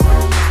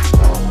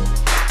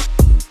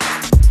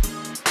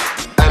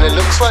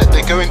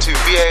going to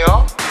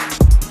VAR.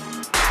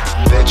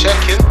 They're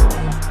checking.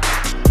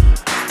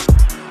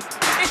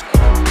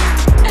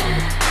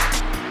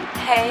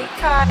 Hey,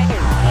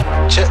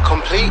 Kai. Check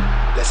complete.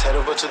 Let's head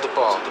over to the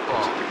bar.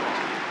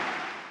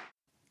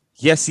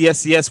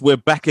 Yes. We're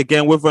back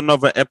again with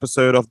another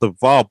episode of the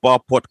VAR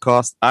Bar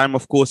Podcast. I'm,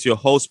 of course, your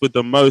host with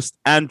the most,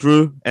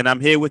 Andrew, and I'm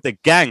here with the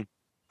gang.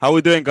 How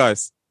we doing,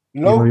 guys?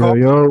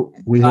 Yo,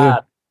 we here.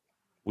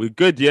 We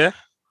good, yeah?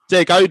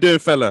 Jake, how you doing,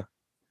 fella?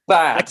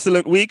 Bad.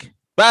 Excellent week?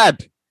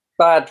 Bad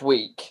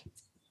Week.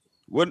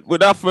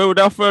 Without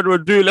further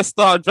ado, let's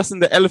start addressing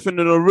the elephant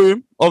in the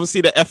room.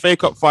 Obviously, the FA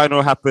Cup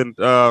final happened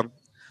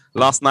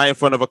last night in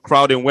front of a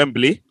crowd in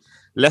Wembley.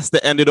 Leicester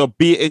ended up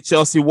beating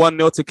Chelsea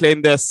 1-0 to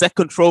claim their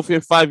second trophy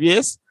in 5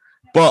 years.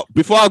 But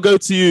before I go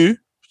to you,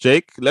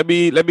 Jake, let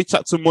me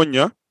chat to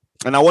Munya.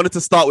 And I wanted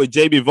to start with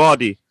Jamie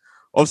Vardy.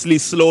 Obviously,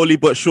 slowly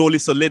but surely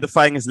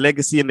solidifying his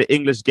legacy in the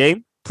English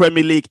game.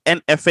 Premier League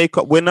and FA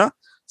Cup winner.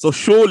 So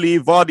surely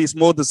Vardy is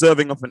more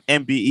deserving of an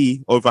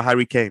MBE over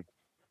Harry Kane.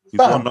 He's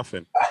won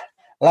nothing.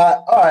 Like,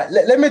 all right,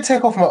 let me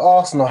take off my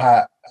Arsenal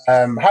hat.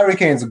 Harry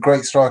Kane's a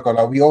great striker.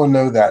 Like, we all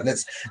know that.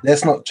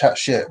 Let's not chat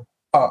shit.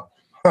 What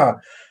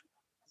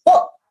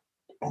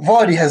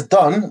Vardy has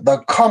done,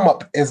 the come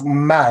up is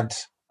mad.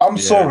 I'm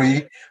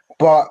sorry,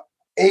 but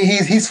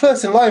he's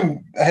first in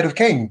line ahead of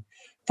Kane.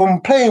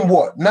 From playing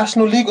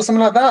National League or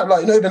something like that?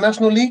 Like, the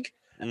National League?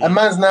 And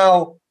man's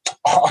now,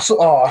 I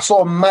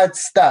saw a mad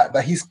stat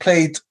that he's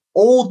played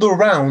all the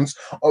rounds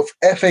of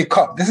FA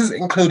Cup. This is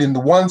including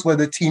the ones where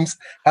the teams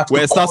have to...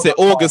 Where it starts in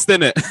August,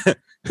 innit?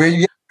 Where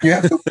you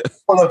have to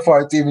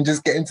qualify to even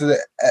just get into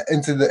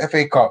the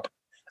FA Cup.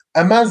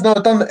 And man's now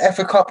done the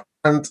FA Cup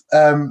and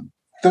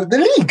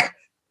the league.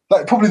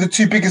 Like, probably the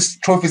two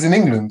biggest trophies in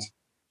England.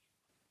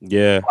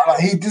 Yeah.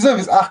 He deserves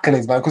his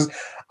accolades, man, because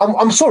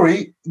I'm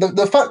sorry,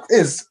 the fact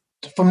is,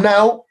 from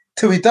now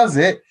till he does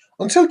it,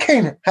 until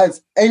Kane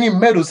has any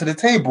medals to the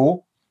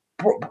table,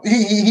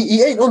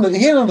 he ain't on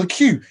the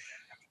queue.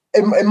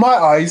 In my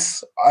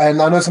eyes,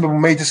 and I know some people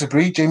may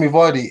disagree, Jamie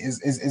Vardy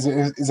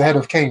is ahead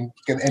of Kane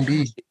to get an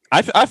MBE.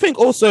 I think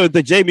also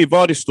the Jamie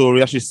Vardy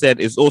story, as you said,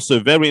 is also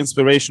very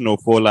inspirational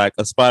for like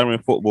aspiring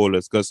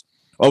footballers, because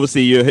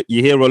obviously you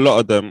hear a lot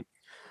of them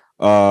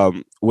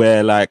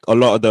where like a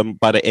lot of them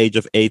by the age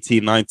of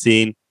 18,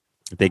 19,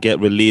 they get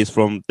released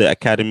from the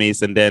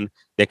academies and then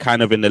they're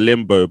kind of in the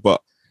limbo.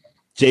 But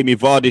Jamie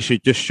Vardy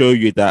should just show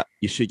you that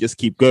you should just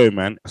keep going,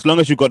 man. As long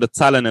as you've got the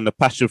talent and the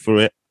passion for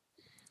it,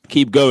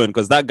 keep going,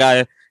 because that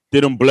guy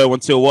didn't blow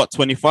until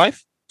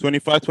 25,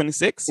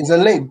 26? He's a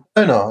late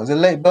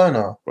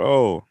burner.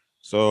 Bro.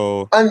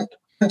 So... And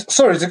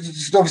sorry, to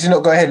obviously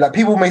not go ahead. Like,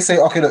 people may say,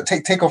 okay, look,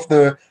 take off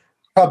the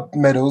club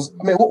medals.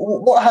 I mean,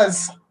 what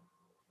has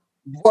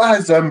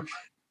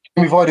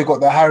Jamie Vardy got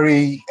that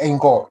Harry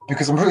ain't got?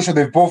 Because I'm pretty sure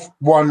they've both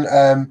won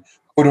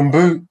Golden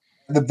Boot,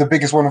 the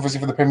biggest one, obviously,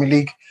 for the Premier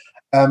League.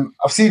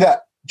 I've seen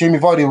that Jamie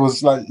Vardy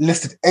was like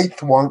listed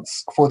 8th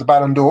once for the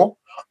Ballon d'Or.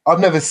 I've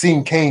never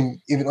seen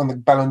Kane even on the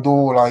Ballon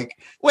d'Or. Like,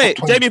 wait,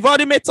 Jamie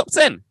Vardy made top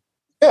 10?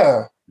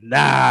 Yeah.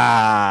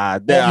 Nah.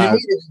 He made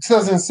it in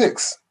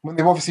 2006 when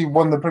they've obviously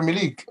won the Premier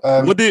League.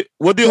 What do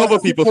other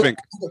people think?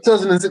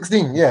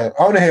 2016, yeah.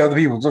 I want to hear other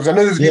people. I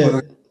know there's people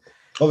that...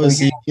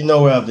 Obviously, you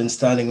know where I've been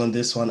standing on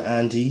this one,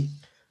 Andy.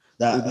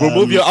 That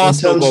remove your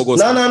Arsenal logos.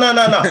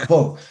 No.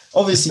 Well,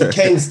 obviously,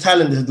 Kane's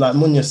talented, like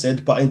Munya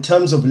said, but in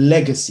terms of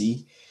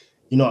legacy,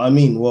 you know what I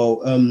mean? Well,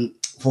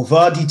 for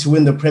Vardy to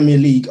win the Premier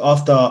League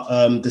after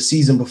the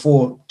season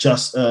before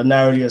just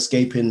narrowly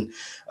escaping,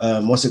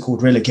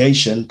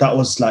 relegation, that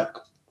was like,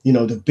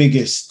 the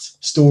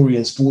biggest story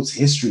in sports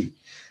history.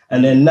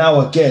 And then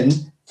now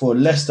again, for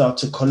Leicester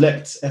to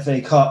collect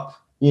FA Cup,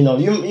 you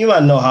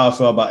might know how I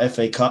feel about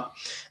FA Cup.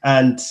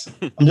 And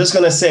I'm just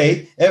going to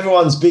say,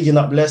 everyone's bigging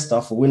up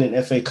Leicester for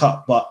winning FA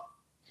Cup, but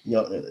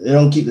they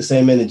don't keep the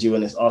same energy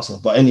when it's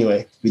Arsenal. But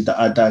anyway,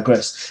 I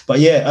digress. But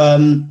yeah,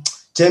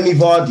 Jamie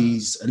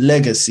Vardy's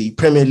legacy,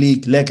 Premier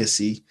League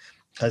legacy,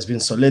 has been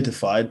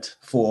solidified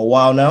for a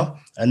while now.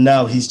 And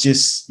now he's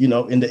just,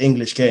 in the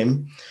English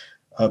game,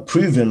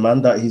 proven,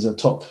 man, that he's a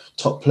top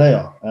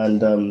player.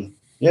 And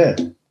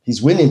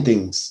he's winning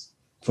things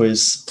for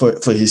his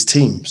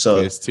team. So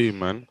for his team,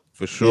 man,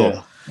 for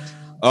sure.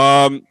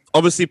 Yeah.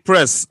 Obviously,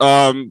 Press,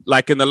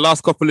 like in the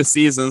last couple of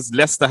seasons,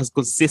 Leicester has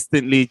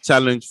consistently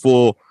challenged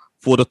for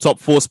the top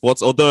 4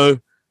 spots, although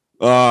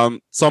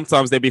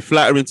sometimes they'd be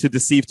flattering to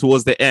deceive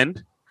towards the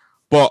end.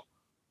 But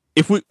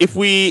if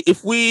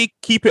we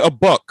keep it a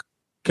buck,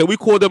 can we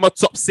call them a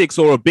top 6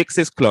 or a big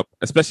 6 club,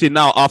 especially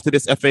now after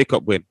this FA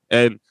Cup win?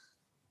 And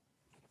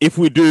if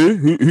we do,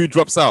 who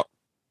drops out?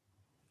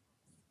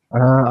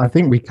 I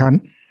think we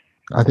can.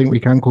 I think we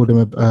can call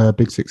them a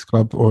big 6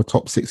 club, or a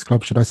top 6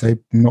 club, should I say,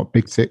 not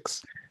big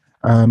 6.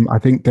 I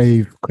think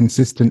they've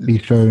consistently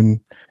shown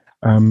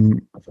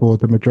for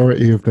the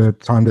majority of the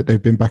time that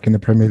they've been back in the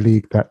Premier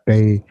League that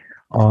they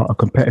are a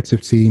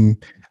competitive team.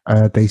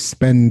 They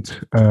spend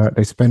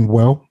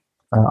well.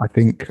 I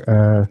think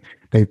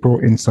they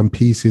brought in some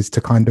pieces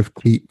to kind of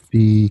keep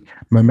the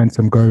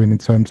momentum going in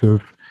terms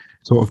of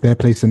sort of their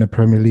place in the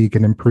Premier League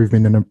and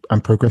improving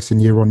and progressing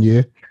year on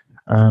year.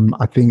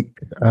 I think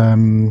I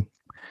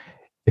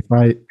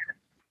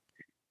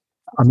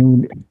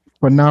mean,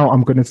 for now,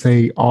 I'm going to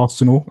say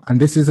Arsenal, and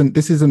this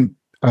isn't.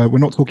 We're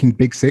not talking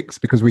big six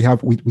because we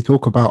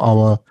talk about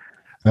our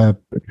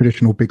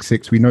traditional big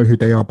six. We know who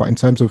they are, but in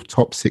terms of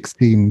top six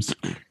teams,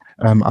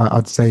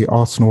 I'd say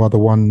Arsenal are the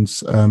ones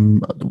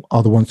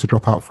to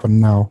drop out for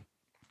now.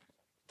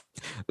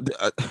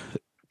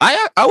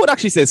 I would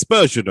actually say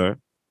Spurs, you know,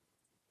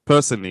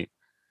 personally,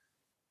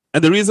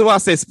 and the reason why I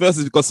say Spurs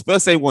is because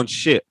Spurs ain't won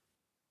shit.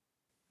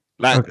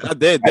 Like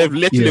they've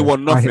literally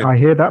won nothing. I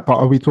hear that, but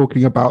are we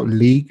talking about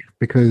league?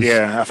 Because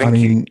I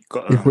mean,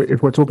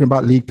 if we're talking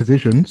about league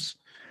positions,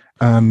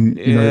 you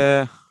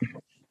know,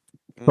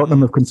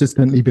 Tottenham have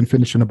consistently been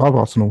finishing above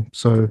Arsenal.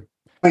 So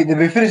wait, they've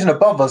been finishing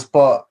above us,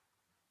 but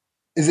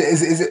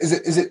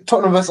is it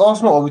Tottenham versus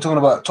Arsenal, or are we talking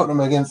about Tottenham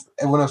against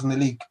everyone else in the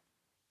league?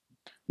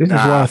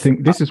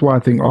 This is why I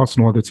think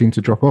Arsenal are the team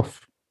to drop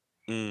off.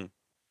 Mm.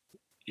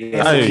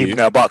 Yeah, keeping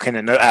their buck in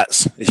and no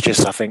ats. It's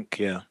just, I think,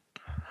 yeah.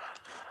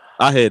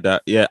 I hear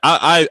that. Yeah,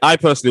 I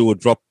personally would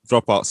drop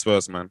out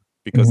Spurs, man,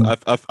 because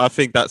I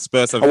think that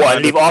Spurs have.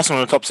 And leave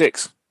Arsenal in the top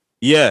six.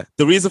 Yeah,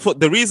 the reason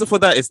for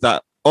that is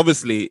that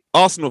obviously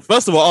Arsenal.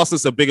 First of all,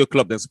 Arsenal's a bigger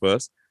club than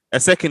Spurs,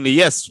 and secondly,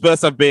 yes,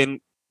 Spurs have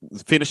been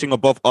finishing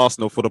above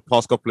Arsenal for the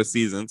past couple of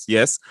seasons.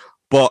 Yes,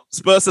 but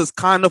Spurs is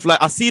kind of like,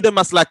 I see them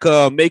as like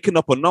a making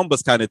up a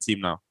numbers kind of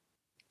team now.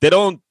 They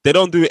don't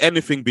do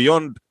anything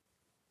beyond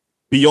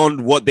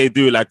what they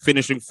do, like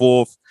finishing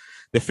fourth.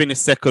 They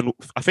finished second.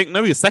 I think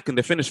maybe second.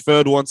 They finished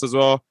third once as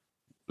well.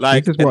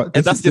 Like, and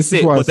that's just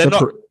it. But they're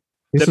not.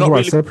 This is why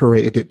I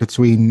separated it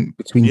between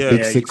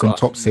big six and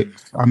top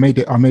six. I made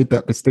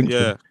that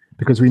distinction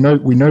because we know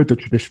the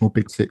traditional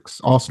big six.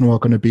 Arsenal are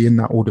going to be in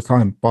that all the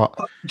time. But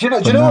do you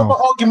know what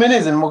my argument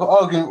is, and my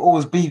argument will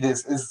always be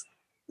this: is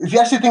if you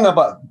actually think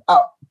about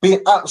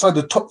being outside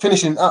the top,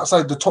 finishing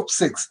outside the top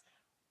six,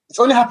 it's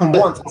only happened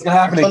once. It's going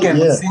to happen again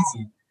this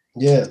season.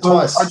 Yeah, so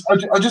twice.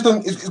 I just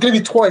don't. It's going to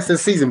be twice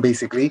this season,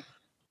 basically.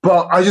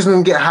 But I just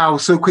don't get how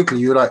so quickly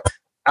you're like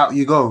out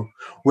you go.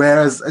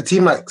 Whereas a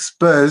team like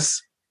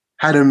Spurs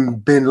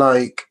hadn't been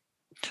like,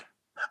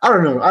 I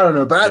don't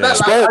know.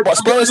 But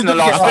Spurs in the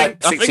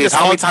last 6 years,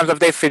 how many times have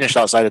they finished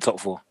outside the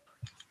top four?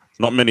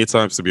 Not many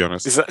times, to be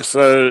honest.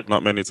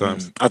 Not many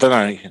times. I don't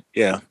know.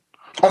 Yeah.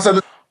 Also,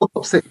 the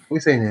top six. What are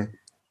you saying here?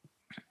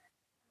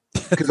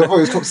 Because I thought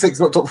it was top six,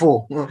 not top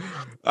four. All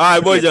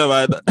right, boy, man.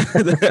 All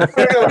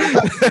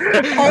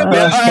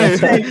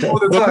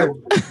the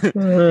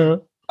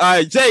time. All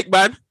right, Jake,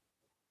 man.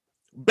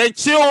 Ben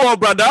chill,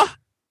 brother.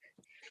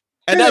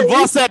 And then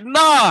Voss said,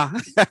 nah.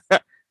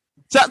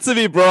 Chat to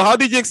me, bro. How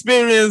did you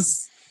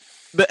experience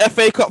the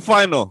FA Cup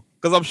final?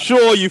 Because I'm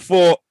sure you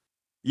thought,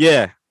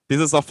 this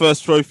is our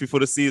first trophy for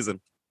the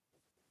season.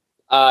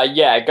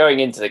 Going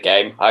into the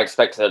game, I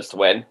expected us to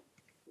win.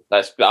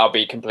 I'll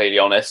be completely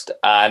honest.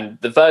 And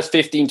the first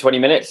 15, 20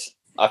 minutes,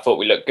 I thought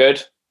we looked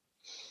good.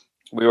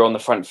 We were on the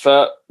front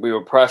foot. We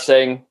were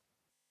pressing.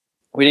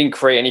 We didn't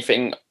create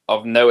anything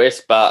of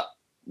notice, but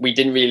we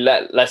didn't really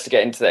let Leicester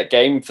get into that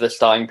game for the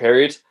starting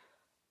period.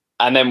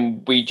 And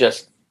then we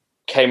just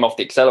came off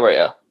the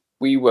accelerator.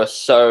 We were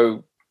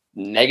so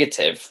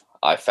negative,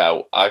 I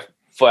felt. I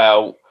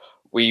felt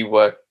we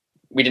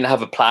didn't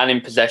have a plan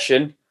in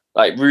possession.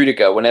 Like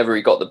Rudiger, whenever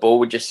he got the ball,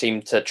 would just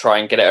seem to try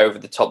and get it over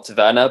the top to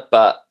Werner,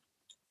 but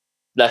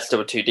Leicester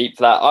were too deep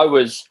for that. I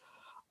was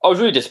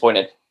really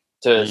disappointed,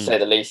 to say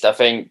the least. I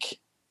think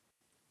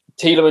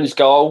Tielemans'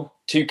 goal,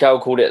 Tuchel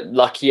called it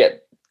lucky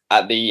at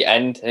the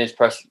end in his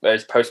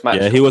post-match.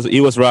 Yeah, he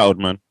was rattled,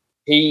 man.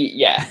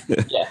 Yeah.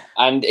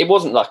 And it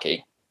wasn't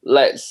lucky.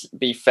 Let's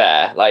be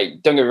fair.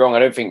 Like, don't get me wrong, I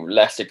don't think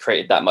Leicester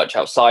created that much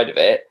outside of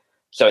it.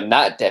 So in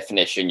that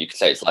definition, you could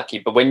say it's lucky.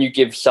 But when you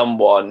give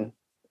someone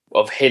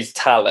of his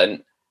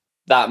talent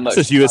that much...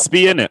 It's just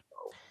USP, innit?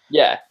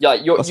 Yeah.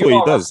 That's what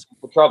he does.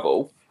 For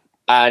trouble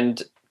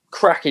and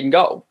cracking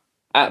goal.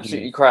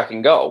 Absolutely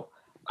cracking goal.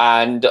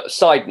 And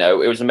side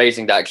note, it was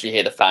amazing to actually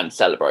hear the fans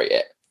celebrate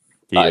it.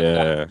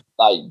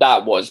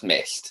 That was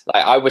missed.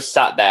 Like, I was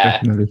sat there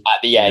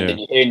at the end and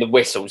you're hearing the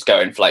whistles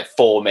going for like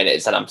 4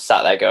 minutes and I'm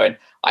sat there going,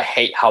 I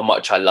hate how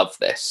much I love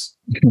this.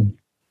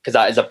 Because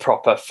that is a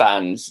proper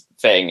fans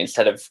thing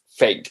instead of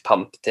faked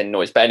pumped in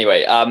noise. But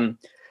anyway,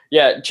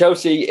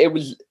 Chelsea, it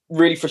was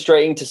really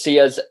frustrating to see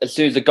us, as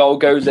soon as the goal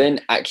goes in,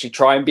 actually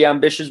try and be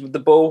ambitious with the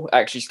ball,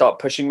 actually start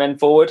pushing men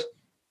forward.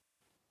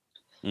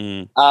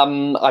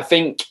 I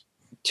think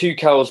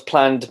Tuchel's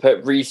plan to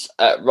put Reece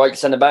at right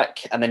centre-back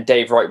and then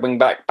Dave right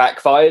wing-back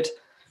backfired,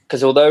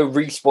 because although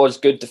Reece was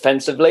good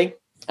defensively,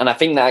 and I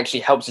think that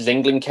actually helps his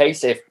England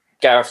case, if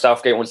Gareth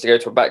Southgate wants to go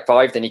to a back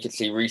five, then he could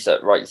see Reece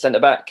at right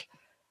centre-back.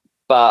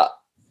 But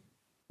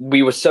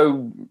we were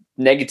so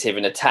negative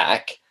in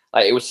attack,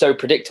 like it was so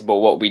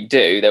predictable what we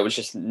do, there was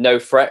just no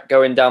threat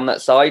going down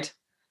that side.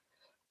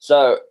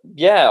 So,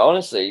 yeah,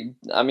 honestly,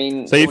 I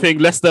mean... So you think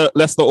Leicester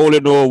all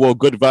in all were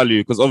good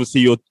value? Because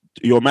obviously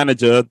your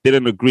manager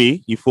didn't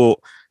agree. He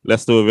thought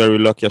Leicester were very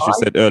lucky, as you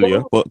said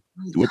earlier. But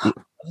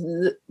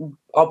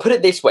I'll put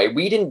it this way: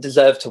 we didn't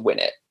deserve to win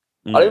it.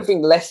 Mm. I don't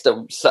think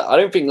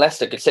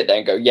Leicester could sit there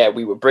and go, "Yeah,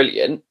 we were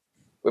brilliant,"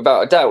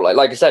 without a doubt.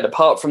 Like I said,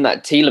 apart from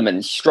that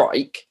Tielemans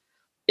strike,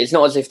 it's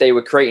not as if they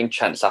were creating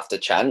chance after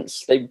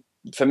chance.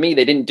 For me,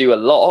 they didn't do a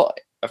lot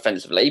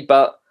offensively,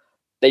 but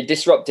they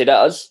disrupted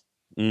us,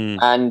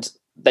 and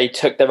they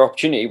took their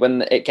opportunity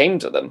when it came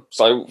to them.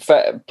 So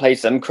fair play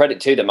to them, credit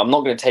to them. I'm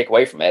not going to take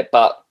away from it,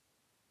 but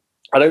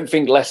I don't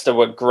think Leicester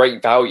were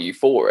great value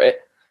for it.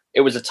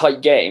 It was a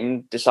tight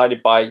game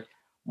decided by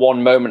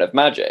one moment of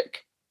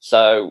magic.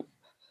 So,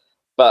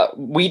 but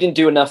we didn't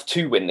do enough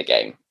to win the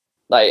game.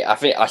 Like, I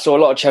think I saw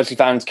a lot of Chelsea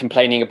fans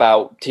complaining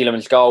about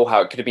Tielemans' goal,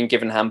 how it could have been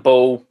given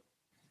handball.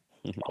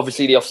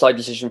 Obviously, the offside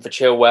decision for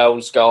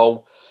Chilwell's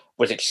goal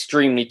was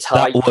extremely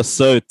tight. That was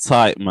so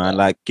tight, man.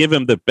 Like, give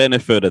him the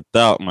benefit of the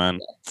doubt, man.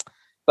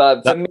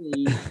 But for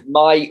me,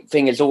 my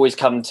thing has always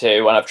come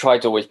to, and I've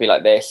tried to always be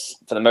like this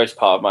for the most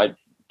part of my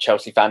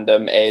Chelsea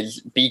fandom,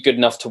 is be good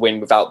enough to win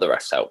without the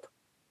ref's help.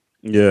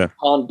 Yeah. You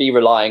can't be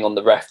relying on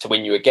the ref to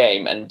win you a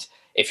game. And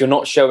if you're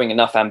not showing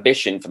enough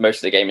ambition for most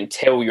of the game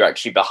until you're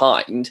actually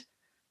behind,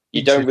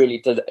 you don't really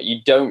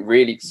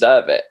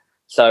deserve it.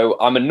 So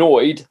I'm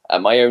annoyed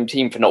at my own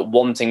team for not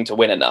wanting to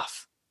win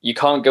enough. You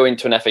can't go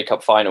into an FA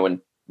Cup final and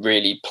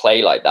really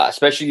play like that,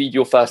 especially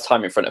your first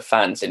time in front of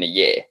fans in a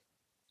year.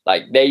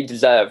 Like, they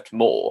deserved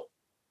more.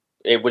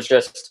 It was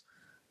just,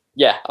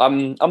 yeah,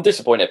 I'm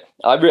disappointed.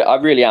 I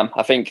really am.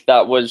 I think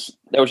there was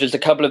just a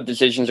couple of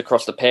decisions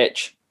across the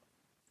pitch.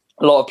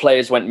 A lot of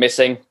players went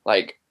missing.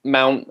 Like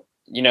Mount,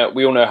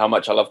 we all know how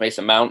much I love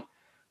Mason Mount.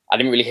 I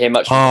didn't really hear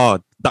much. Oh,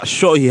 that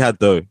shot he had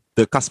though,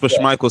 the Kasper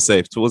Schmeichel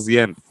save towards the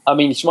end. I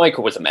mean,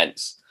 Schmeichel was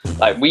immense.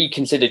 Like, we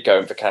considered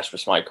going for Kasper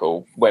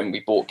Schmeichel when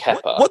we bought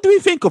Kepa. What do we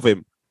think of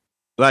him?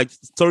 Like,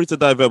 sorry to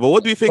divert, but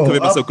what do you think of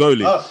him as a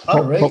goalie?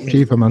 Top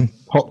keeper, man.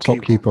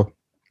 Top keeper.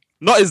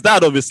 Not his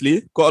dad,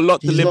 obviously. Got a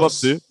lot to live up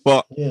to,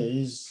 but yeah,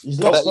 he's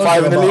not Top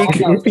five in the league.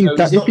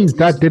 If his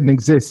dad didn't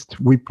exist,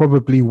 we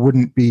probably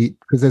wouldn't be,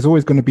 because there's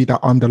always going to be that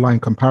underlying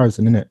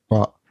comparison in it.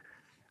 But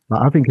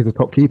I think he's a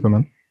top keeper,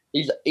 man.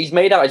 He's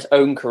made out his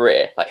own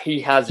career. Like,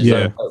 he has his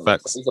own home.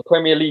 Facts. He's a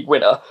Premier League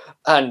winner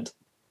and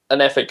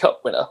an FA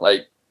Cup winner.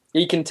 Like,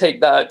 he can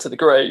take that to the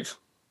grave.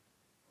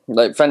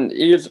 Like,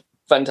 he is a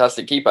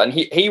fantastic keeper, and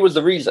he was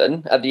the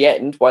reason at the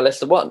end why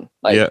Leicester won.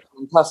 Like,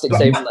 fantastic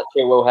save on that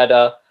Chilwell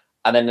header,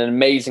 and then an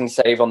amazing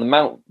save on the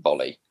Mount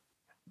volley.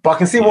 But I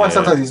can see why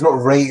sometimes he's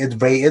not rated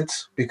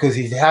because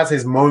he has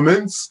his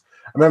moments.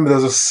 I remember there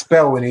was a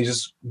spell when he's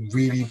just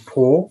really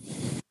poor.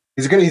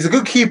 He's a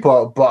good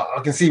keeper, but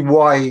I can see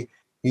why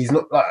he's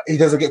not, like, he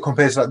doesn't get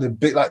compared to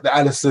like the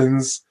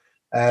Allisons.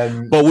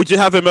 But would you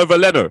have him over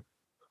Leno?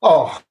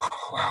 Oh,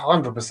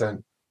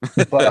 100%.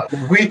 But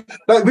we've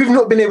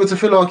not been able to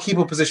fill our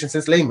keeper position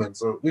since Lehman.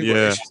 So we've got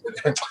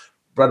issues.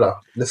 Brother,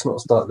 let's not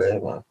start there,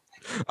 man. All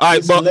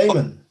right, but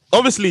Lehman.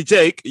 Obviously,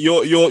 Jake,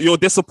 your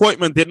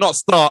disappointment did not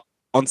start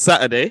on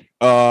Saturday,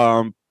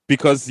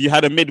 because you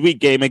had a midweek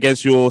game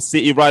against your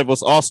city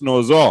rivals Arsenal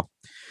as well,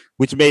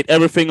 which made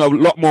everything a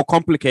lot more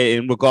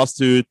complicated in regards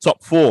to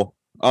top four.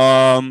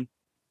 Kind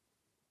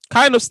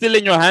of still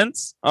in your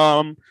hands,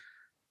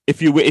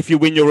 if you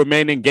win your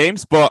remaining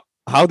games. But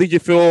how did you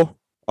feel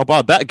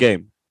about that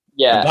game?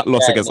 Yeah, that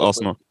loss against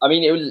Arsenal. I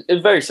mean, it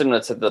was very similar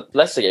to the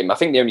Leicester game. I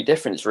think the only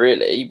difference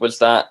really was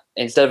that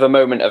instead of a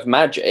moment of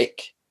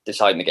magic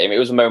deciding the game, it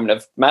was a moment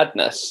of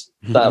madness.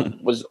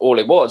 That was all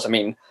it was. I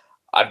mean,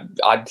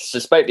 I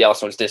suspect the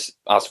Arsenal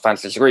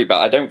fans disagree, but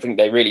I don't think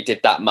they really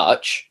did that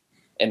much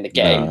in the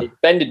game. They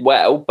defended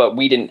well, but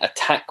we didn't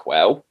attack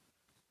well.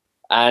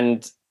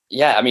 And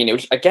yeah, I mean, it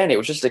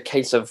was just a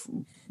case of,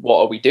 what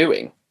are we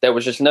doing? There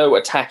was just no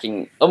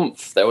attacking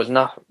oomph. There was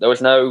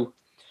no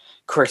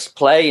crisp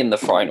play in the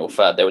final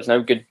third. There was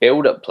no good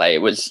build-up play.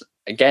 It was,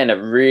 again,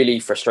 a really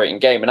frustrating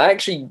game. And I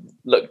actually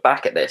looked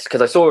back at this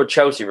because I saw a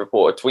Chelsea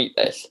reporter tweet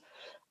this.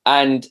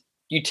 And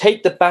you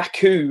take the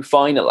Baku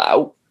final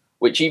out,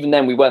 which even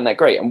then we weren't that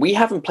great. And we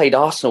haven't played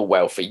Arsenal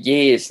well for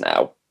years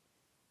now.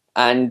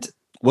 And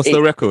what's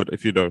the record,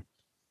 if you know?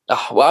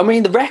 Well, I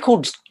mean, the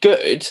record's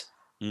good,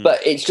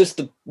 but it's just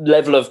the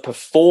level of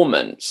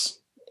performance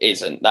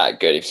isn't that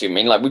good, if you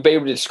mean. Like, we've been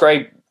able to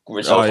scrape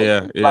results.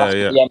 The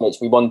Emirates,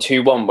 we won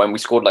 2-1 when we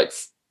scored like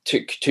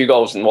two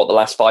goals in the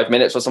last 5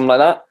 minutes or something like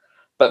that.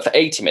 But for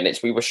 80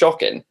 minutes, we were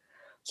shocking.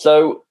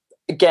 So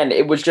again,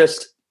 it was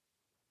just,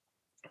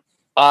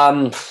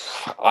 I'm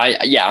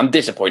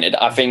disappointed.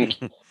 I think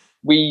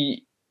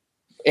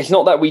it's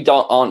not that we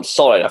aren't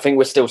solid. I think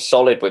we're still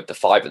solid with the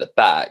five at the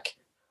back,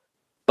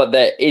 but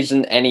there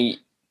isn't any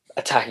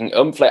attacking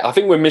oomph. I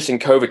think we're missing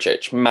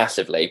Kovacic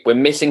massively. We're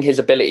missing his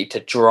ability to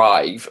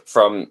drive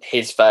from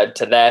his third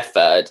to their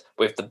third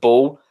with the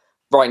ball.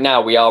 Right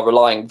now, we are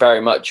relying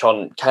very much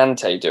on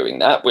Kante doing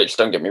that, which,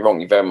 don't get me wrong,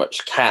 he very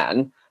much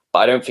can, but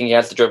I don't think he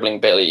has the dribbling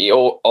ability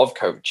of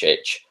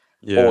Kovacic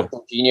or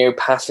Jorginho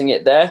passing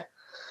it there.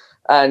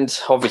 And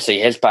obviously,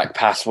 his back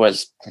pass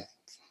was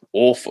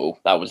awful.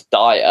 That was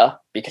dire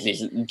because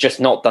he's just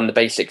not done the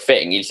basic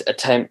thing. He's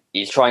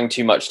trying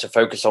too much to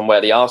focus on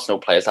where the Arsenal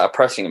players that are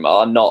pressing him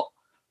are, not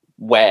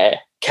where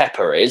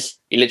Kepa is.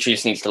 He literally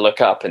just needs to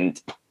look up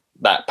and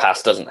that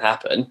pass doesn't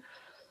happen.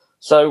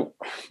 So,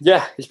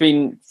 yeah, it's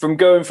been from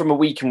going from a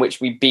week in which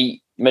we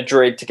beat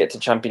Madrid to get to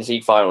Champions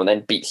League final and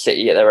then beat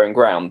City at their own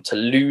ground to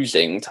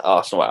losing to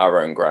Arsenal at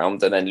our own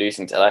ground and then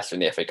losing to Leicester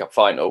in the FA Cup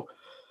final.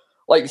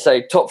 Like you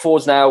say, top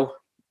four's now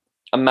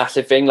a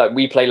massive thing. Like,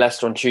 we play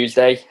Leicester on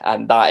Tuesday,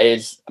 and that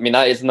is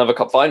another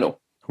cup final.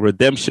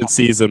 Redemption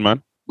season,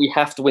 man. We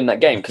have to win that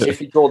game, because if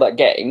we draw that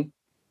game,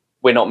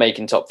 we're not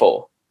making top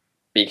four,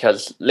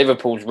 because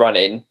Liverpool's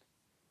running.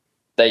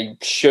 They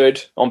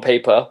should, on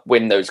paper,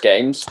 win those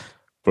games.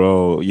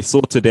 Bro, you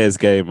saw today's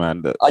game,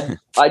 man.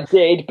 I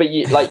did, but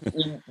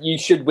you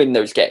should win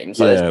those games.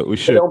 Like, yeah, we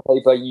should. On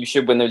paper, you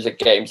should win those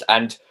games,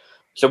 and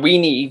so we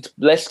need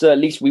Leicester. At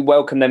least we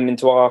welcome them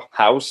into our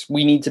house.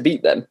 We need to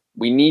beat them.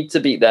 We need to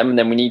beat them, and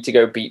then we need to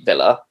go beat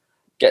Villa,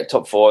 get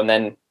top four, and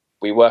then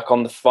we work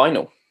on the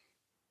final.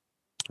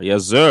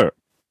 Yes, sir.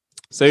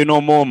 Say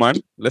no more, man.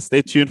 Let's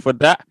stay tuned for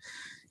that.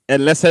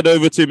 And let's head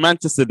over to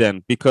Manchester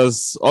then,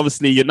 because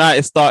obviously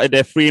United started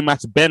their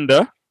 3-match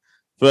bender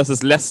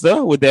versus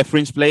Leicester with their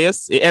fringe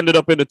players. It ended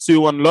up in a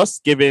 2-1 loss,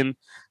 giving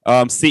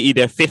City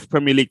their 5th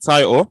Premier League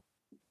title.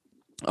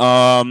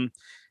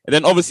 And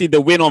then obviously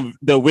the win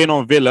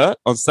on Villa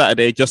on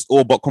Saturday just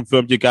all but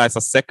confirmed you guys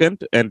are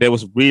second, and there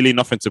was really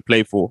nothing to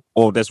play for,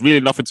 or there's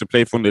really nothing to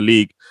play for in the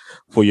league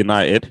for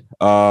United.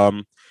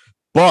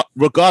 But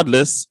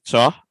regardless,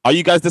 Cha, are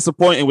you guys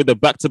disappointed with the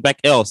back-to-back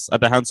L's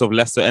at the hands of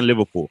Leicester and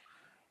Liverpool?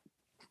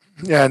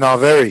 Yeah, no,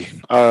 very.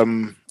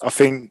 I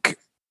think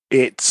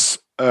it's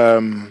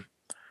not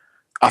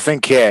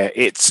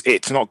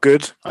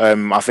good.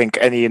 I think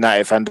any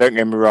United fan, don't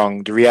get me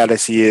wrong, the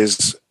reality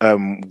is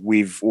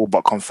we've all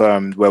but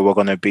confirmed where we're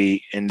going to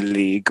be in the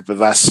league, but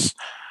that's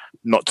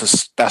not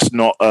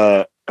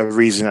a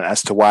reason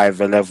as to why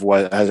the level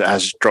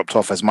has dropped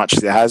off as much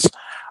as it has.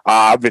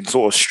 I've been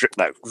sort of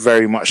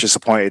very much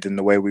disappointed in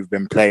the way we've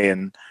been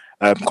playing.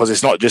 Because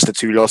it's not just the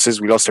 2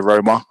 losses. We lost to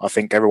Roma. I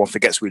think everyone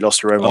forgets we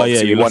lost to Roma. Oh, yeah,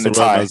 so you won the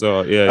tie.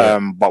 Well. Yeah.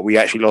 But we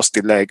actually lost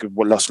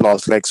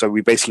last leg. So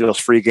we basically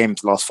lost 3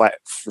 games, 3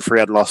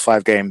 out of the last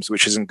 5 games,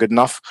 which isn't good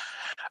enough.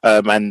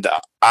 And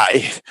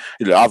I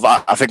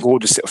think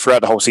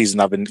throughout the whole season,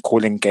 I've been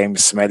calling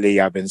games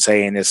smelly. I've been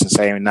saying this and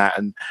saying that.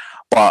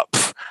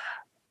 But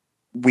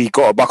we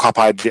got to buck up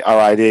our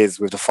ideas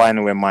with the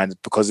final in mind,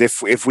 because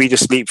if we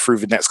just sleep through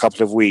the next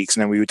couple of weeks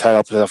and then we would turn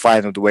up to the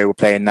final the way we're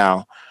playing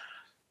now,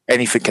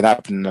 anything can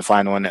happen in the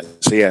final, and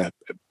so yeah,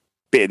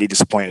 bitterly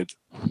disappointed.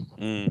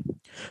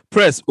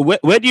 Press,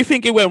 where do you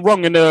think it went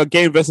wrong in the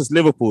game versus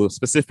Liverpool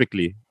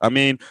specifically? I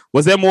mean,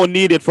 was there more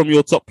needed from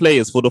your top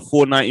players for the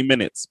full 90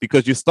 minutes?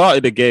 Because you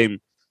started the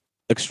game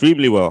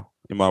extremely well,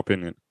 in my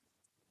opinion.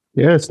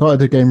 Yeah, started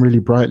the game really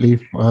brightly.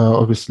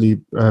 Obviously,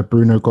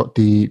 Bruno got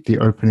the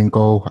opening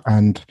goal,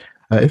 and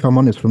if I'm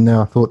honest, from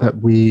there I thought that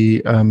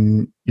we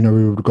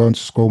were going to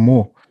score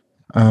more.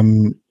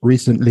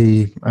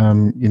 Recently,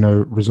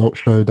 results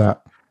show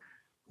that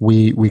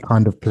we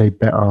kind of play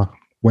better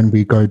when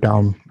we go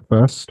down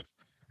first.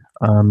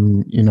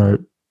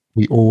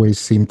 We always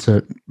seem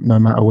to, no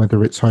matter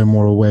whether it's home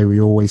or away,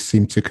 we always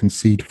seem to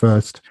concede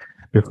first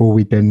before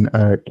we then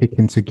kick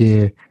into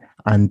gear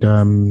and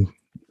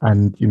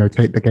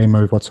take the game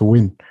over to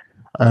win.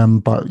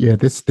 But yeah,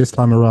 this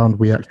time around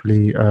we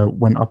actually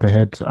went up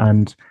ahead,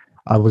 and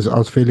I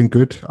was feeling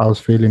good. I was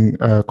feeling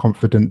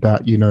confident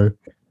that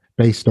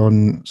based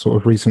on sort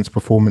of recent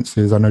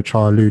performances. I know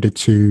Char alluded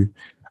to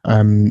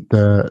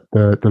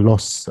the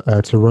loss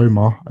to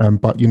Roma,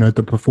 but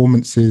the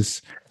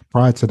performances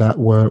prior to that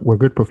were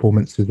good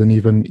performances, and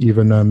even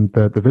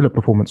the Villa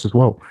performance as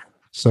well.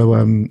 So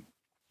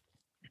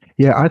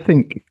I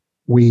think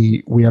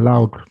we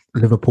allowed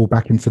Liverpool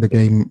back into the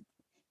game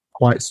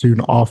quite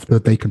soon after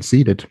they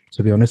conceded.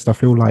 To be honest, I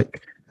feel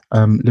like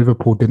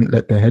Liverpool didn't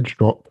let their heads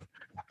drop.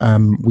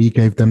 We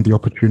gave them the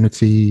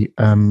opportunity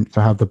to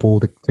have the ball,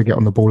 to get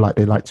on the ball like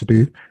they like to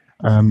do.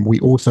 We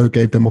also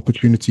gave them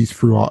opportunities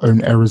through our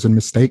own errors and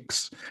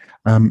mistakes.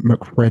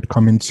 McFred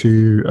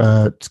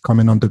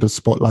coming under the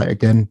spotlight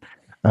again,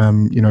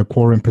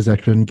 poor in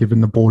possession,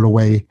 giving the ball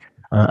away,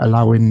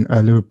 allowing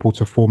Liverpool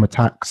to form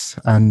attacks.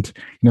 And,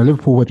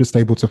 Liverpool were just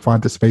able to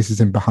find the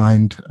spaces in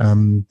behind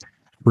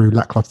through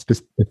lackluster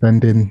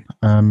defending.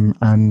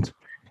 And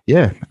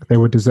yeah, they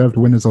were deserved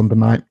winners on the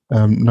night.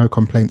 No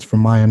complaints from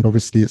my end.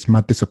 Obviously, it's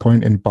mad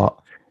disappointing, but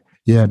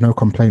yeah, no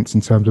complaints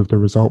in terms of the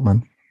result,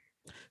 man.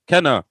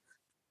 Kenna,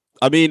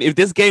 I mean, if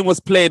this game was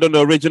played on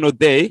the original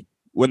day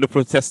when the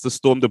protesters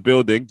stormed the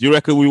building, do you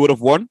reckon we would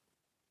have won?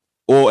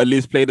 Or at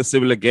least played a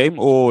similar game?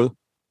 Or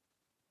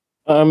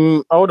I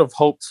would have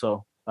hoped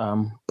so.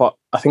 But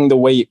I think the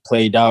way it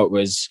played out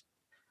was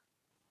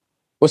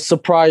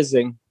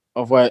surprising,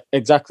 of where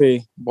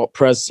exactly what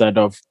Prez said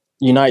of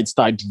United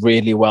started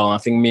really well. I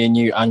think me and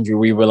you, Andrew,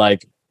 we were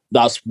like,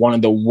 that's one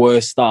of the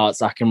worst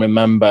starts I can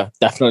remember,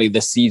 definitely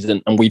this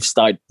season. And we've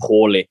started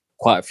poorly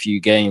quite a few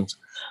games.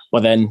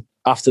 But then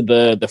after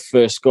the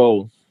first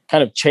goal,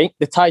 kind of changed,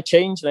 the tide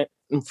changed.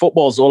 And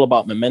football is all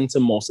about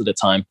momentum most of the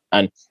time.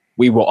 And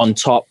we were on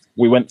top.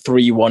 We went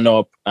 3-1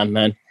 up. And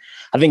then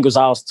I think it was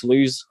ours to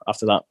lose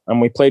after that.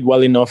 And we played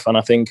well enough. And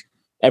I think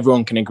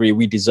everyone can agree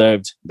we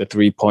deserved the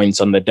 3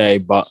 points on the day.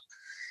 But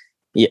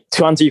yeah,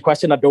 to answer your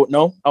question, I don't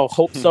know. I'll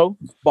hope so.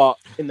 But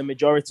in the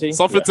majority...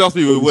 Something tells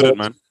me we wouldn't,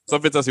 man.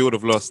 Something tells me we would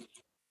have lost.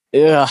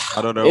 Yeah.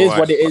 I don't know It is why.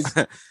 what it is.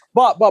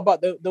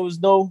 But there was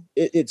no...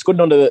 It's good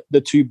none of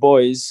the two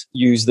boys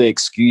use the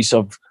excuse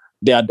of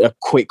they had a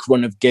quick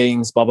run of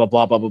games, blah, blah,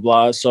 blah, blah, blah,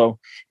 blah. So...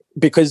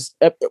 Because,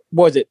 what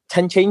was it,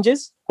 10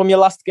 changes from your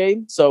last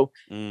game? So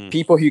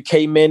people who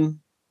came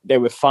in, they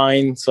were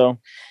fine. So,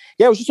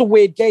 yeah, it was just a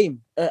weird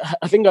game.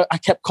 I think I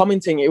kept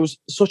commenting. It was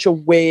such a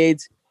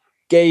weird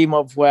game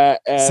of where...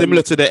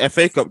 Similar to the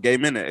FA Cup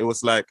game, innit? It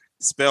was like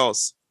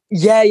spells.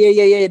 Yeah.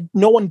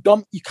 No one...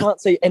 You can't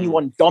say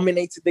anyone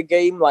dominated the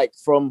game, like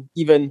from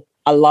even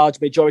a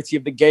large majority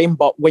of the game.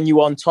 But when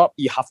you're on top,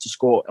 you have to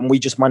score. And we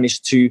just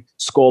managed to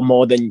score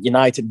more than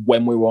United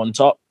when we were on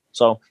top.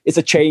 So it's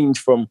a change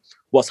from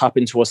what's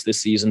happened to us this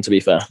season, to be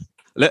fair.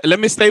 Let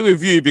me stay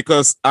with you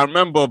because I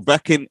remember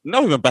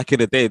not even back in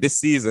the day, this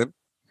season,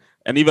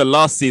 and even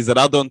last season,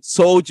 I done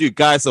told you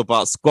guys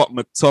about Scott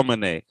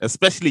McTominay,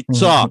 especially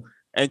Char.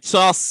 And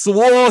Char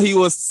swore he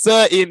was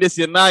 30 in this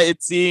United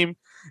team.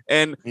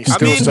 And He's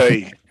still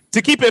 30.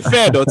 To keep it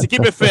fair, though, to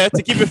keep it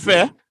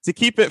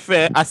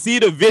fair, I see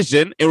the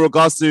vision in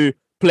regards to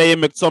playing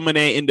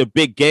McTominay in the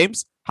big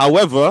games.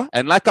 However,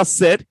 and like I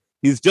said,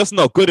 he's just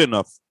not good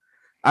enough.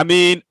 I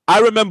mean, I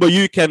remember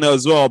you, Ken,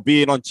 as well,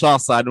 being on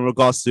Char's side in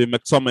regards to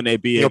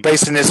McTominay being... You're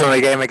basing this on a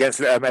game against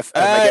Liverpool.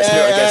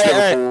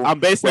 I'm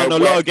basing on a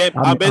lot of games.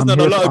 I'm basing on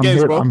a lot of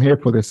games, bro. I'm here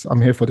for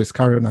this.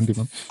 Carry on, Andy,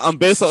 man. I'm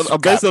based on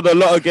a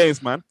lot of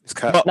games, man.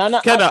 But,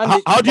 Ken,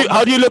 how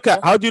do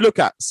you look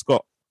at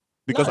Scott?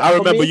 Because I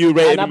remember you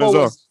rating him as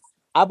well.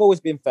 I've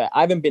always been fair.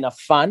 I haven't been a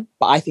fan,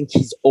 but I think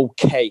he's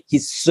okay.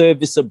 He's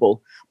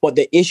serviceable. But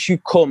the issue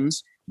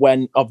comes...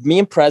 when of me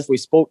and Prez, we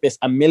spoke this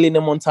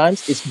 1,000,001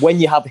 times, is when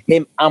you have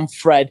him and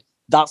Fred,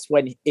 that's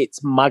when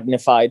it's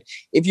magnified.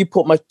 If you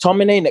put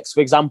McTominay next,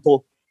 for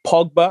example,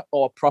 Pogba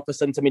or a proper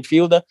centre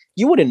midfielder,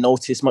 you wouldn't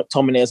notice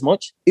McTominay as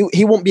much.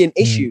 He won't be an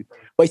issue,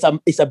 but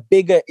it's a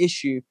bigger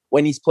issue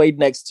when he's played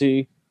next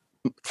to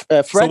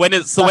Fred.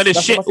 So when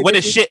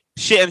it's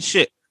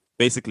shit,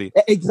 basically.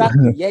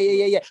 Exactly.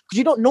 Yeah. Because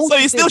you don't know. So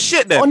he's still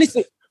shit then.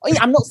 Honestly.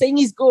 I'm not saying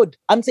he's good.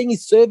 I'm saying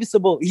he's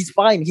serviceable. He's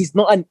fine. He's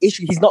not an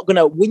issue. He's not going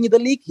to win you the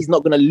league. He's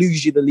not going to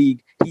lose you the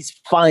league. He's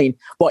fine.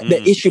 But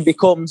the issue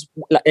becomes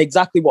like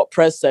exactly what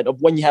Prez said of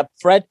when you have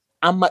Fred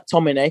and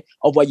McTominay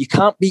of where you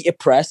can't beat a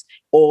press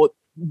or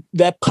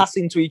they're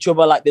passing to each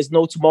other like there's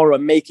no tomorrow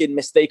and making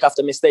mistake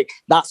after mistake.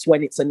 That's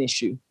when it's an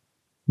issue.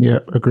 Yeah,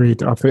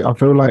 agreed. I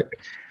feel like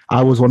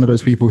I was one of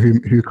those people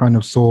who kind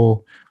of saw...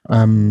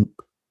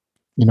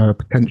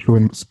 potential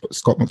in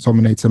Scott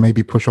McTominay to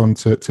maybe push on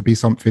to be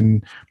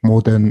something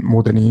more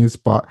than he is.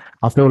 But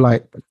I feel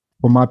like,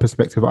 from my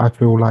perspective, I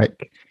feel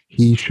like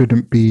he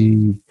shouldn't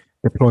be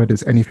deployed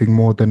as anything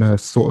more than a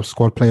sort of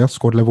squad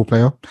level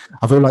player.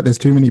 I feel like there's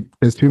too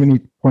many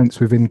points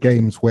within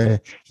games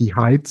where he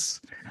hides.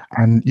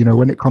 And,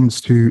 when it comes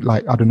to,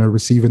 like, I don't know,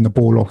 receiving the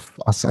ball off,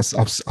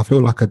 I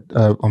feel like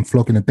I'm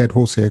flogging a dead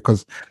horse here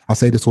because I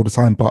say this all the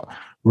time, but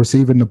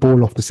receiving the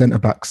ball off the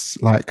centre-backs,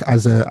 like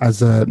as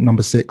a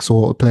number 6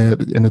 or a player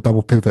in a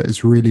double pivot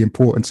is really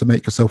important to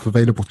make yourself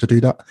available to do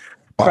that.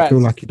 But I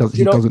feel like he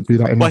doesn't do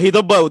that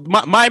enough.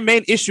 But my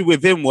main issue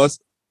with him was,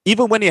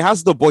 even when he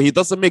has the ball, he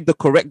doesn't make the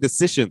correct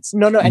decisions.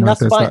 No, and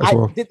that's fine.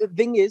 The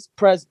thing is,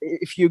 Prez,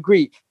 if you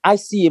agree, I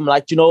see him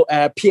like,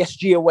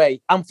 PSG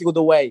away, Anfield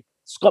away,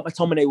 Scott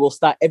McTominay will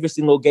start every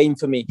single game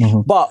for me.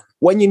 Mm-hmm. But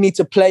when you need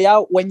to play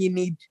out, when you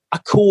need a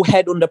cool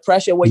head under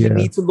pressure, when you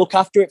need to look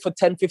after it for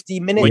 10,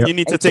 15 minutes. When you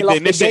need to take the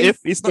initiative,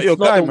 he's not your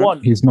guy,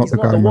 man. He's not the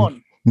guy,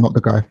 man. Not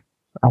the guy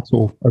at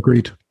all.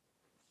 Agreed.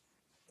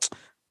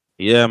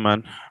 Yeah,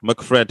 man.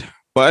 McFred.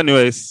 But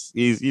anyways,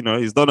 he's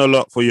done a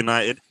lot for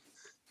United.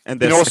 And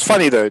you know what's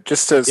funny though,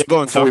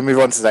 before we move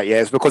on to that,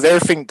 it's because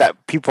everything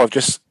that people have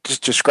just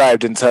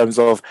described in terms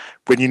of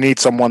when you need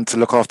someone to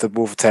look after the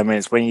ball for 10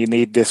 minutes, when you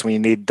need this, when you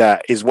need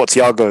that, is what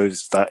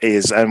Thiago's that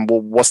is, and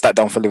what's that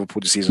done for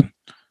Liverpool this season?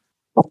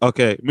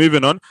 Okay,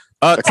 moving on.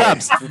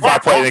 Tabs.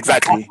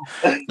 Exactly.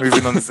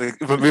 Moving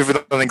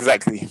on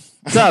exactly.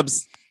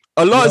 Tabs.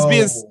 A lot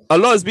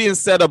is being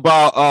said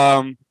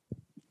about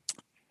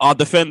our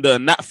defender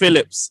Nat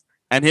Phillips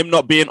and him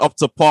not being up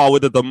to par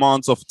with the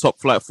demands of top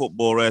flight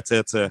football, right?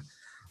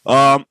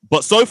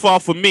 But so far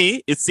for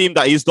me, it seemed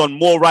that he's done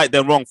more right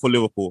than wrong for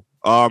Liverpool.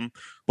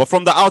 But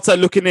from the outside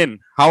looking in,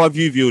 how have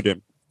you viewed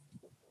him?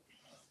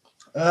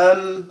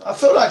 I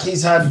feel like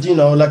he's had,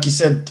 like you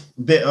said,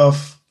 a bit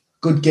of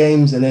good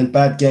games and then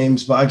bad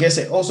games. But I guess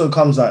it also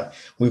comes like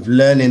with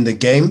learning the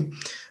game.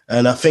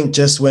 And I think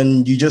just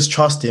when you just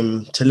trust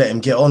him to let him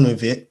get on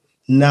with it,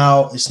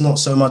 now it's not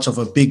so much of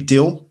a big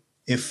deal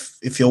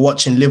if you're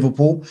watching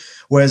Liverpool.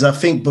 Whereas I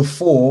think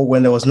before,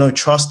 when there was no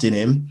trust in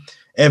him,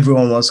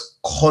 everyone was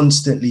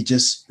constantly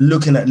just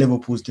looking at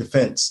Liverpool's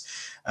defence.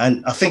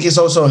 And I think it's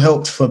also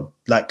helped for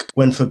like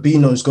when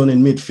Fabinho's gone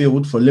in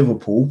midfield for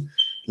Liverpool,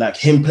 like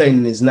him playing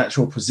in his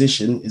natural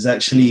position is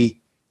actually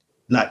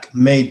like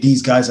made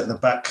these guys at the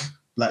back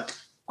like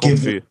give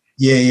Comfy.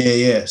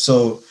 yeah.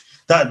 So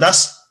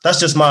that's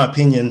just my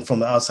opinion from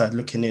the outside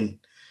looking in.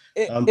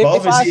 But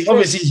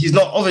obviously he's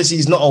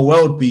not a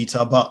world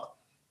beater, but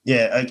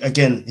yeah,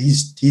 again,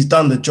 he's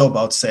done the job,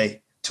 I'd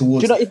say.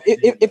 Towards, do you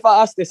know, if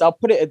I ask this, I'll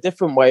put it a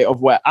different way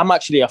of where I'm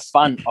actually a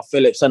fan of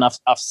Phillips, and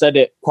I've said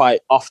it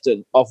quite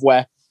often of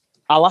where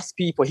I'll ask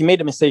people, he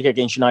made a mistake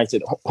against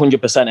United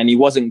 100% and he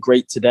wasn't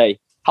great today.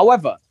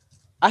 However,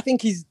 I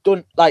think he's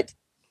done like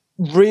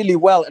really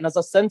well. And as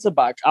a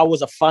centre-back, I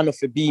was a fan of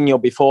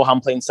Fabinho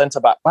beforehand playing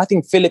centre-back. But I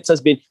think Phillips has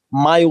been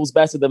miles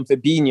better than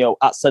Fabinho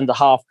at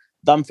centre-half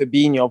than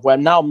Fabinho, of where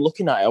now I'm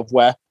looking at it of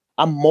where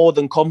I'm more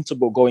than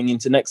comfortable going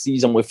into next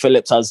season with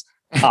Phillips as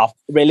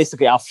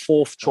realistically our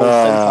fourth choice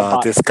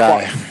centre-back. This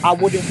guy. But I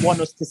wouldn't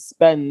want us to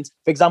spend,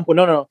 for example,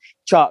 no.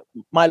 Chart,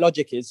 my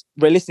logic is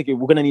realistically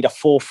we're going to need a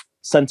fourth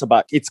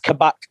centre-back. It's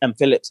Kabak and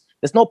Phillips.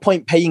 There's no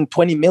point paying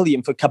 20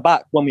 million for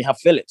Kabak when we have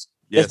Phillips.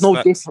 Yes,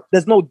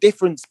 there's no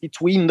difference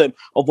between them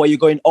of where you're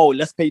going, oh,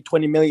 let's pay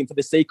 20 million for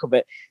the sake of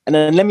it. And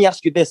then let me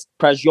ask you this,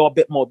 Prez, you're a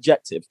bit more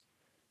objective.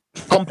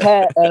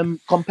 Compare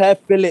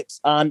Phillips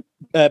and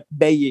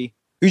Bailly.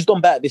 Who's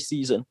done better this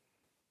season?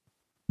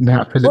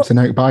 Nat Phillips and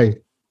Eric Bailly.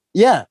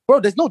 Yeah, bro,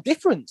 there's no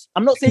difference.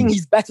 I'm not saying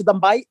he's better than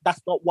Bailly.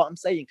 That's not what I'm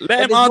saying.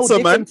 Let him answer,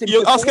 man.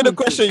 You're asking a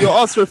question, you're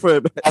answering for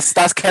him.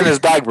 That's Kenner's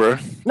bag, bro.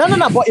 No.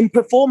 But in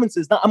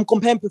performances, I'm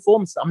comparing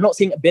performances. I'm not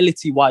saying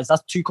ability-wise.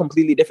 That's two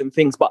completely different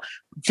things. But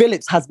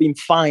Phillips has been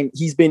fine.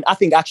 He's been, I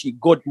think, actually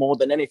good more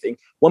than anything.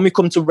 When we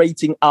come to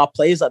rating our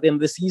players at the end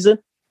of the season,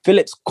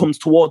 Phillips comes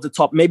towards the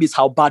top. Maybe it's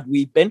how bad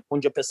we've been,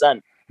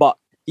 100%. But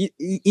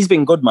he's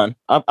been good, man.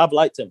 I've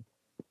liked him.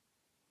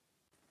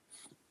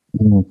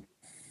 Mm.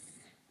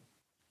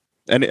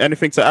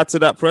 Anything to add to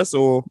that, Press?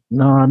 Or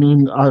no, I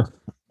mean,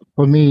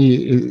 for me,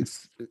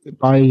 it's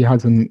Bailly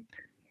hasn't.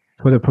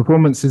 For the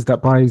performances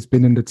that Bailly's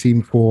been in the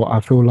team for, I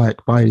feel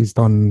like Bailly's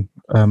done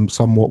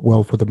somewhat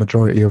well for the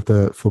majority of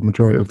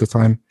the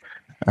time.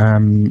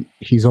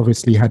 He's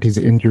obviously had his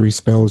injury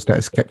spells that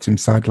has kept him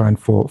sidelined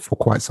for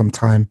quite some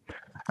time.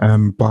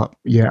 But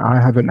yeah, I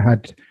haven't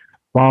had,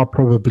 bar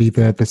probably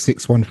the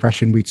 6-1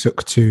 thrashing we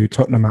took to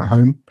Tottenham at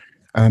home.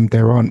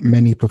 There aren't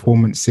many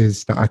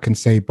performances that I can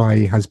say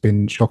Bailly has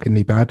been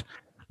shockingly bad.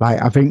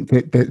 Like I think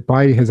that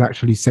Bailly has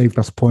actually saved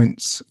us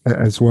points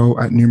as well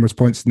at numerous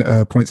points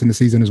in the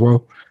season as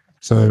well.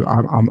 So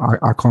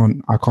I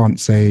can't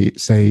say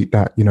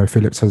that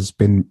Phillips has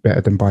been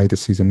better than Bailly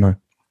this season. No.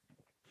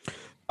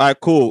 all right,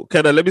 cool.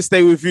 Kenner, let me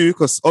stay with you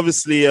because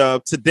obviously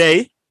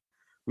today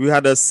we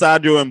had a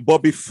Sadio and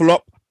Bobby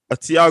flop, a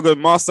Thiago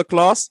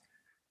masterclass.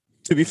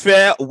 To be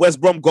fair,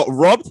 West Brom got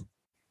robbed,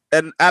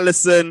 and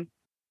Alisson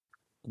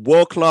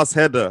world-class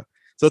header.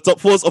 So top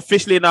four is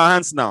officially in our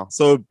hands now.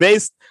 So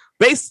based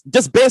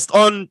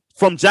on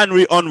from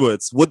January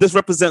onwards, would this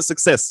represent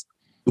success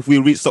if we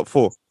reach top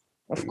four?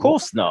 Of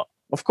course not.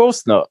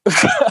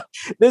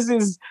 This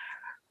is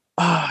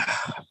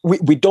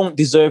we don't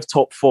deserve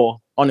top four.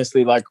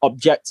 Honestly, like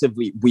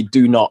objectively, we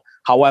do not.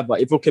 However,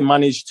 if we can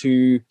manage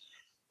to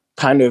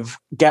kind of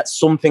get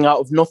something out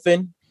of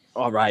nothing,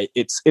 all right,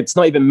 it's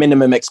not even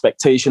minimum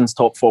expectations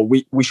top four.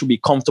 We should be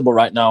comfortable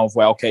right now of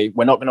where, okay,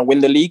 we're not going to win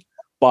the league,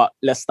 but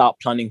let's start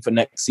planning for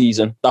next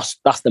season. That's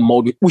the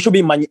mode. We should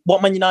be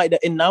what Man United are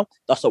in now.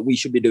 That's what we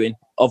should be doing.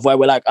 Of where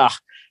we're like,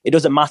 it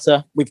doesn't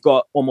matter. We've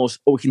got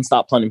we can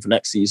start planning for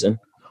next season.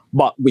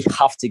 But we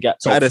have to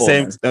get top at the four,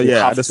 same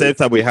at the same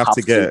time we have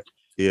to get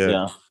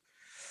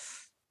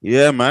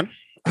yeah, man.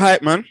 All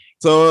right, man.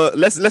 So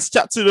let's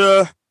chat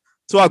to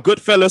our good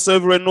fellas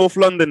over in North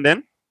London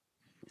then.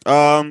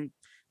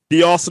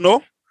 The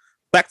Arsenal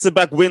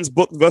back-to-back wins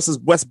booked versus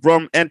West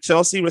Brom and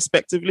Chelsea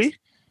respectively.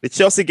 The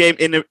Chelsea game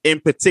in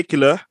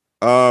particular,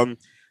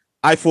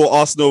 I thought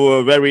Arsenal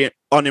were very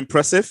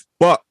unimpressive,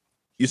 but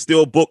you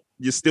still booked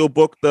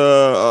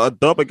the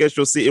dub against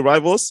your City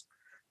rivals.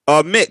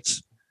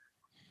 Mitch,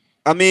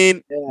 I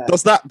mean,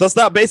 does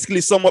that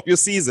basically sum up your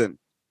season?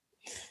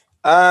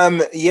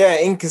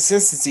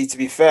 Inconsistency, to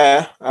be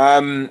fair.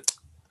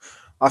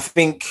 I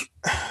think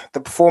the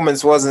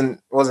performance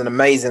wasn't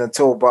amazing at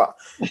all, but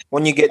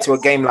when you get to a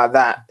game like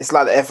that, it's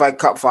like the FA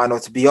Cup final,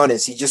 to be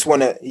honest. You just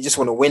want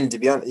to win, to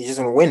be honest. You just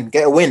want to win,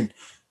 get a win.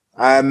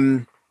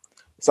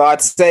 So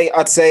I'd say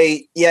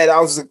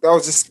that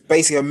was just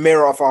basically a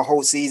mirror of our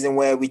whole season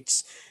where we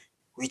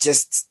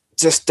just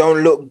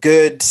don't look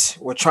good.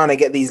 We're trying to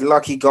get these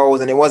lucky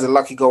goals, and it was a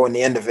lucky goal in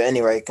the end of it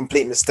anyway.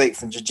 Complete mistake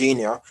from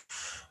Jorginho.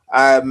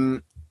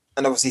 And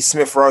obviously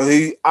Smith Rowe,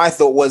 who I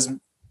thought was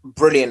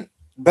brilliant.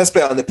 Best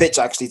player on the pitch,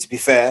 actually, to be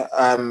fair,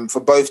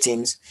 for both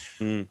teams.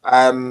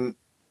 And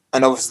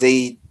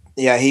obviously,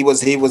 he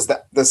was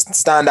the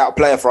standout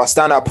player for our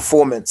standout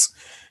performance.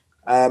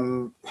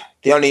 The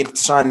only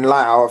shining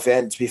light out of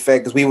it, to be fair,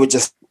 because we were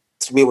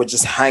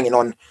just hanging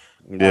on,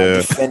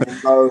 defending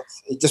both.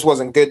 It just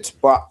wasn't good.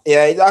 But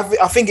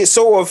I think it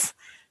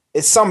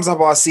sums up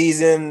our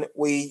season.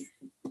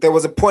 There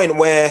was a point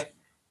where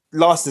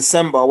last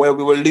December where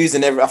we were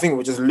losing I think we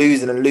were just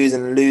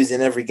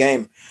losing every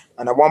game.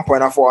 And at one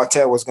point I thought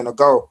Arteta was going to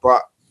go,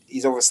 but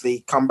he's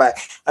obviously come back.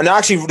 And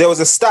actually, there was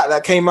a stat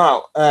that came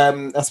out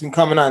that's been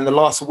coming out in the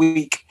last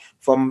week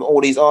from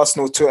all these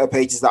Arsenal Twitter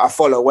pages that I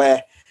follow,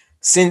 where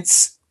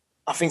since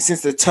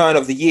the turn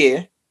of the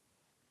year,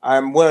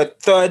 we're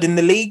third in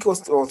the league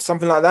or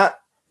something like that.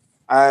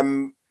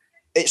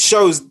 It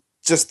shows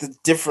just the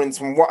difference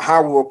from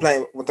how we were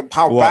playing,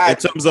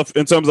 bad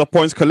in terms of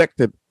points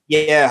collected.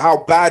 Yeah,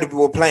 how bad we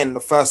were playing in the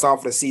first half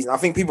of the season. I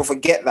think people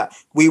forget that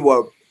we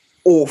were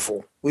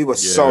awful. We were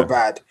so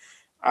bad.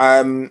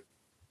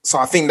 So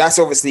I think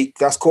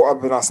that's caught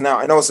up with us now,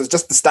 and also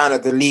just the standard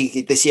of the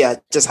league this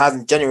year just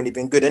hasn't genuinely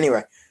been good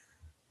anyway.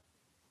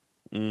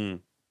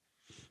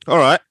 All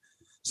right.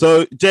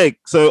 So, Jake,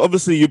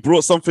 obviously you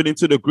brought something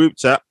into the group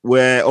chat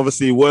where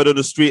obviously word on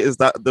the street is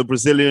that the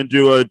Brazilian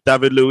duo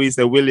David Luiz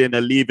and Willian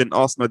are leaving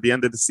Arsenal at the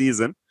end of the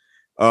season.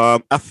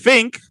 I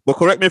think, but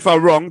correct me if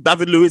I'm wrong,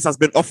 David Luiz has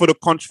been offered a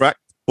contract,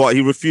 but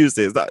he refused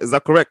it. Is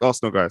that correct,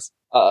 Arsenal guys?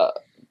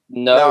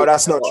 No,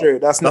 that's not true.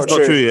 That's not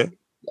true. Yeah.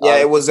 Yeah,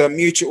 it was a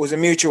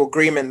mutual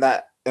agreement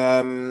that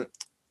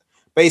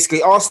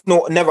basically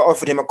Arsenal never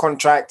offered him a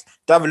contract.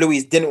 David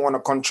Luiz didn't want a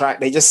contract.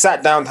 They just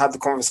sat down, had the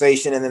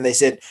conversation, and then they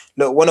said,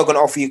 "Look, we're not going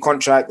to offer you a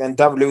contract." And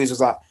David Luiz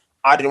was like,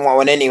 "I didn't want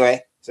one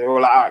anyway." So we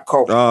were like, "All right,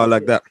 cool." Oh,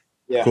 like that.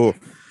 Yeah. Cool.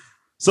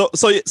 So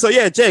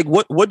yeah, Jake,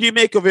 what do you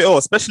make of it all,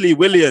 especially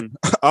Willian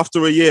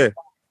after a year?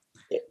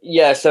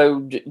 Yeah,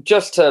 so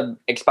just to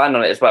expand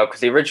on it as well, because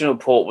the original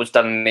report was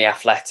done in The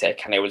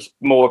Athletic, and it was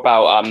more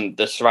about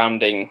the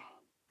surrounding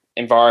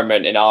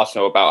environment in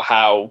Arsenal, about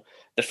how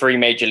the three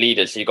major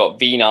leaders, so you've got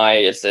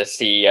Vinay as the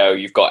CEO,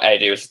 you've got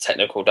Edu as the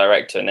technical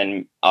director, and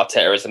then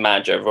Arteta as the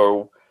manager, are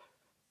all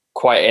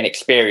quite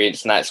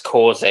inexperienced, and that's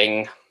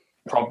causing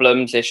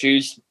problems,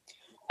 issues.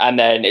 And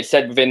then it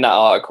said within that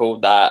article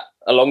that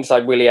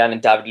alongside Willian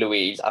and David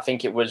Luiz, I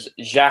think it was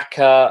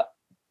Xhaka,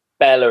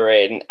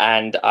 Bellerin,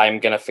 and I'm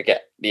going to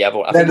forget the other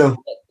one.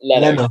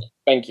 Leno.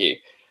 Thank you.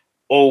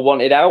 All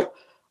wanted out.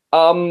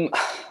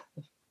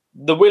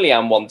 The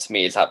Willian one to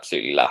me is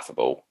absolutely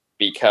laughable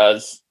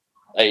because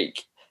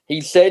he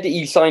said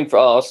he signed for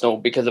Arsenal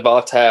because of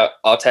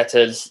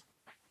Arteta's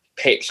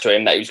pitch to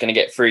him that he was going to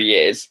get 3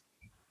 years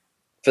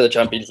for the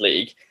Champions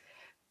League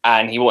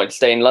and he wanted to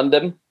stay in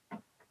London.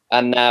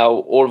 And now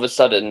all of a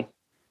sudden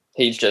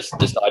he's just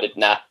decided,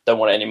 nah, don't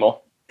want it anymore.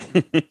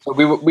 So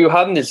we were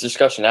having this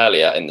discussion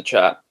earlier in the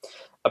chat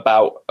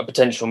about a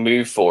potential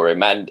move for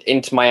him, and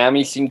Inter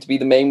Miami seemed to be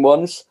the main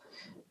ones,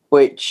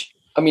 which,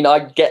 I mean, I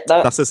get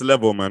that. That's his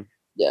level, man.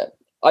 Yeah,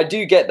 I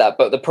do get that.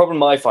 But the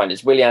problem I find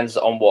is Willian's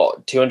on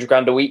what, 200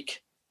 grand a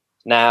week?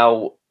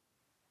 Now,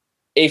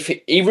 if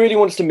he really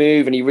wants to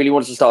move and he really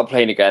wants to start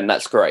playing again,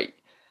 that's great.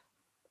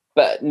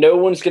 But no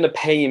one's going to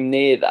pay him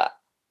near that.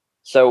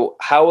 So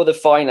how are the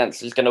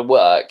finances going to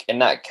work in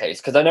that case?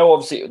 Because I know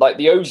obviously like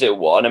the Ozil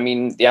one, I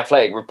mean, The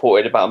Athletic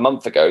reported about a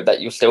month ago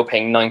that you're still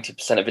paying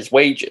 90% of his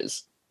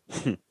wages.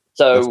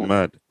 So that's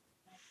mad.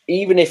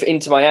 Even if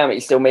Inter Miami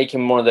is still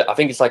making one of the, I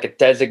think it's like a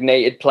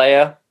designated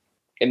player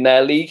in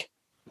their league,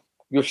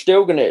 you're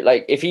still going to,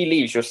 like, if he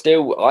leaves, you're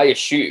still, I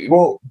assume.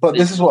 Well, but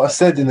this is what I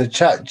said in the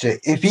chat, Jay.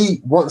 If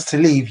he wants to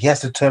leave, he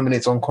has to terminate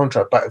his own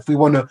contract. But if we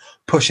want to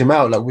push him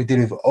out like we did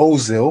with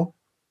Ozil,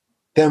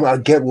 then I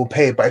get we'll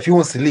pay it. But if he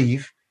wants to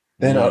leave,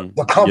 then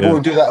the club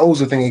won't do that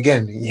Ozil thing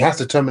again. He has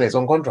to terminate his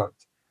own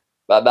contract.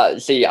 But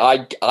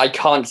I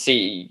can't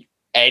see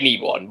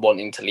anyone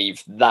wanting to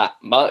leave that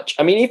much.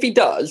 I mean, if he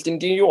does, then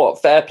do you know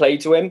what? Fair play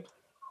to him.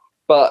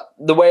 But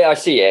the way I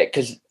see it,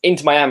 because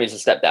Inter Miami is a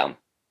step down.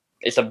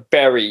 It's a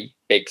very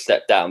big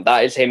step down.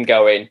 That is him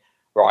going,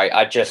 right,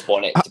 I just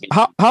want it to be...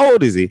 How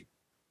old is he?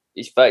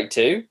 He's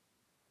 32.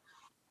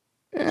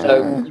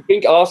 So you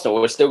think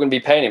Arsenal are still going to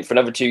be paying him for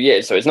another 2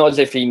 years. So it's not as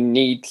if he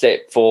needs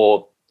it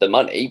for the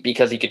money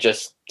because he could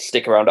just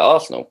stick around at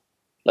Arsenal.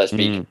 Let's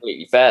be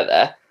completely fair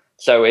there.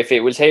 So if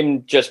it was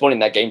him just wanting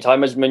that game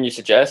time, as Menu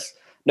suggests,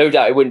 no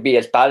doubt it wouldn't be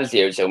as bad as the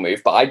Ozil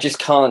move, but I just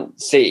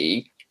can't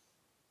see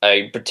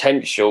a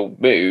potential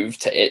move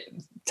to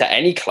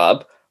any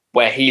club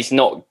where he's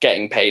not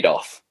getting paid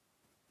off,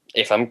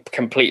 if I'm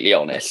completely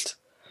honest.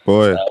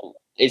 Boy. So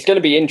it's going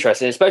to be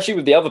interesting, especially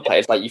with the other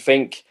players. Like you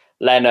think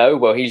Leno,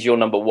 well, he's your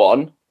number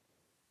one.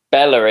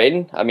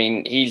 Bellerin, I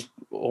mean, he's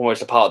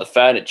almost a part of the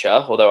furniture,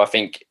 although I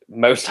think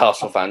most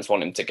Arsenal fans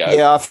want him to go.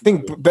 Yeah, I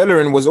think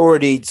Bellerin was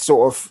already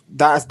sort of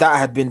that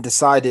had been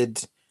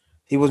decided.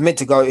 He was meant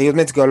to go. He was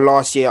meant to go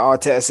last year.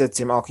 Arteta said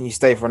to him, "Oh, can you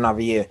stay for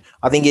another year?"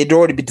 I think it had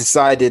already been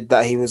decided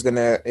that he was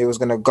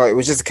gonna go. It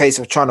was just a case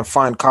of trying to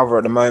find cover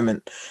at the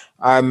moment.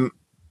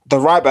 The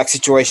right back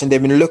situation,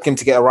 they've been looking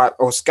to get a right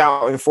or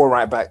scouting for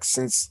right back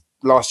since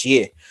last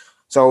year.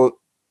 So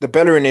the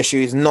Bellerin issue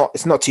is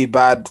not too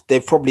bad.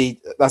 That's probably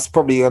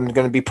going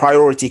to be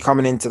priority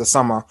coming into the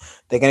summer.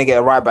 They're going to get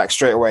a right back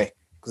straight away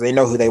because they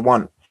know who they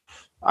want.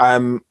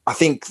 I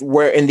think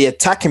we're in the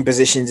attacking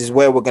positions is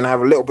where we're going to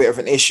have a little bit of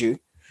an issue.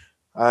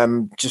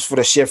 Just for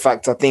the sheer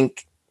fact, I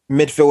think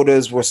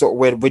midfielders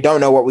we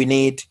don't know what we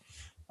need.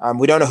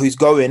 We don't know who's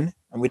going,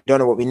 and we don't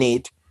know what we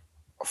need.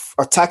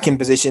 Attacking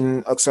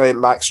position, so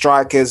like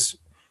strikers,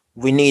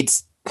 we need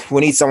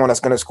we need someone that's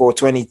going to score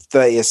 20,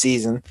 30 a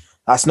season.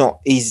 That's not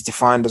easy to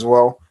find as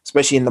well,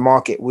 especially in the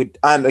market.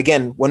 And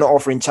again, we're not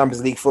offering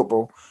Champions League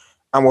football,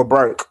 and we're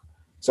broke.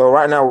 So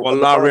right now,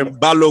 Larin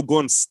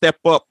Balogun, step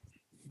up.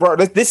 Bro,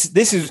 this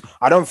is.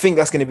 I don't think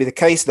that's going to be the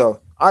case,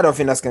 though. I don't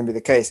think that's going to be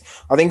the case.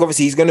 I think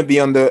obviously he's going to be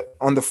on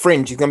the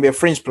fringe. He's going to be a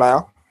fringe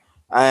player.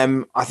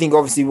 I think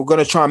obviously we're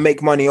going to try and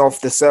make money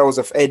off the sales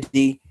of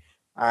Eddie.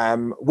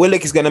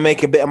 Willock is going to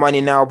make a bit of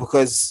money now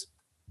because,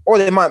 or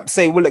they might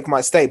say Willock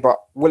might stay, but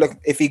Willock,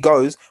 if he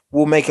goes,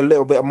 will make a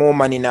little bit more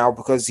money now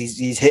because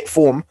he's hit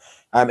form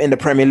in the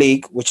Premier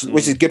League, which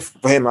is good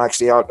for him.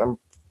 Actually, I'm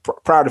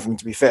proud of him,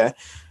 to be fair.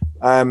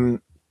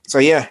 So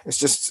yeah, it's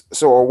just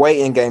sort of a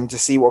waiting game to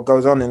see what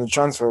goes on in the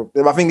transfer.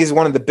 I think this is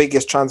one of the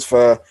biggest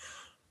transfer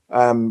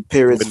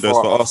periods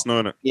for Arsenal,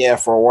 isn't it? Yeah,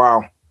 for a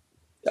while.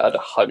 I'd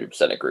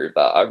 100% agree with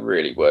that. I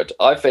really would.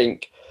 I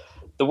think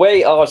the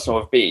way Arsenal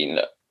have been,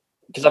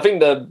 because I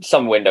think the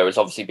summer window has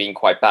obviously been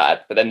quite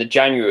bad, but then the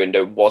January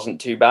window wasn't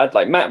too bad.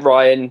 Like Matt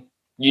Ryan,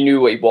 you knew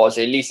what he was.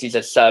 At least he's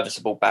a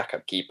serviceable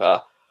backup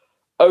keeper.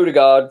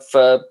 Odegaard,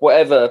 for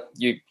whatever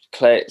you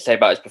say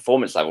about his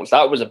performance levels,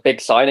 that was a big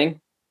signing.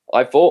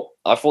 I thought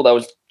that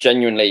was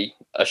genuinely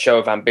a show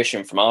of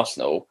ambition from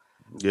Arsenal.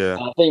 Yeah,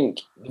 I think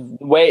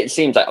the way it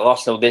seems like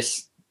Arsenal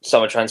this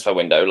summer transfer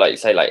window, like you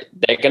say, like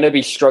they're going to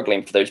be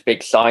struggling for those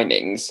big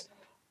signings,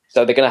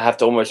 so they're going to have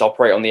to almost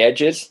operate on the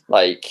edges.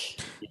 Like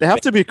they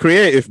have to be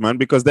creative, man,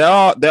 because there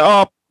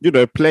are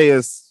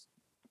players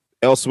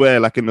elsewhere,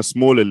 like in the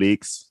smaller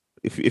leagues.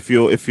 If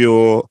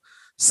your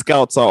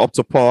scouts are up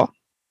to par.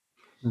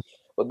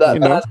 But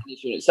that's an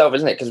issue in itself,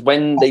 isn't it? Because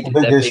when they did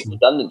their big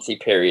redundancy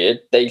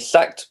period, they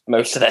sacked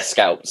most of their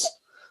scouts.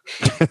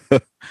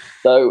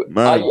 So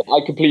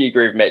I completely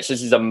agree with Mitch.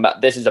 This is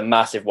a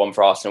massive one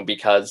for Arsenal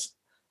because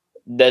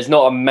there's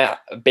not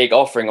a big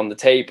offering on the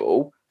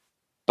table,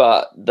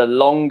 but the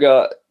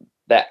longer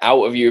they're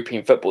out of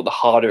European football, the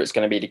harder it's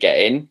going to be to get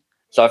in.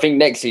 So I think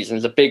next season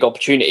is a big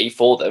opportunity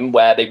for them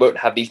where they won't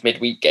have these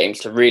midweek games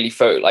to really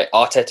focus. Like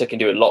Arteta can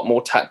do a lot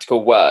more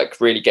tactical work,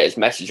 really get his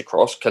message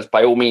across, because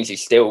by all means, he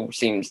still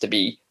seems to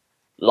be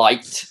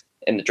liked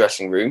in the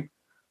dressing room.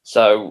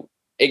 So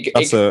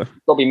it's got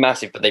to be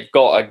massive, but they've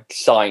got to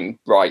sign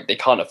right. They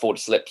can't afford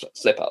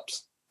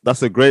slip-ups.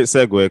 That's a great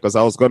segue because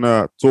I was going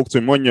to talk to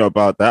Monyo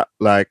about that.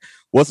 Like,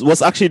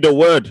 what's actually the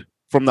word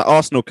from the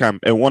Arsenal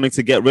camp and wanting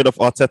to get rid of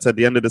Arteta at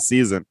the end of the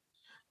season?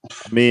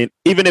 I mean,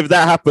 even if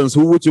that happens,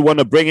 who would you want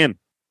to bring in?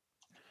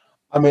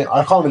 I mean,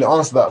 I can't really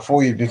answer that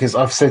for you because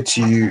I've said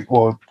to you,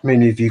 or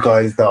many of you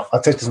guys, that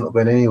Arteta's not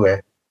going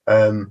anywhere.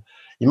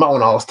 You might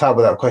want to ask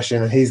Talbot that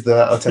question. He's the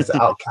Arteta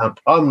out camp.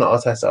 I'm not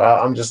Arteta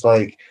out. I'm just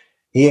like,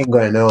 he ain't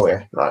going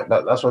nowhere. Like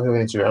that's one thing we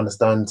need to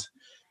understand.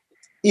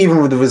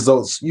 Even with the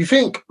results, you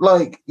think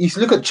like you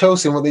look at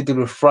Chelsea and what they did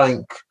with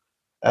Frank.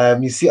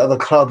 You see other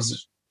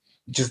clubs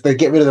just they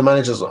get rid of the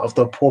managers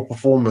after a poor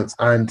performance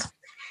and.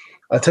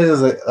 I tell you,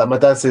 like my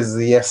dad says,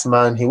 the yes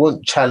man. He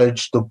won't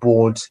challenge the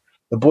board.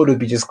 The board would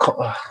be just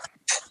the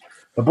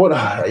board.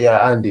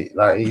 Yeah, Andy,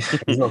 like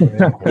he's not going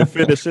to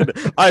finish it.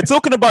 All right,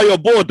 talking about your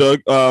board, though,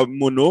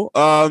 Muno.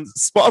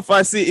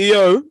 Spotify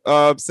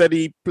CEO said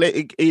he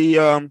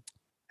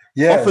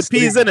offered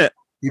peas in it.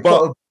 He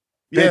put a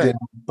bid in,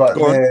 but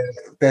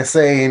they're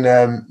saying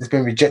it's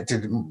been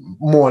rejected.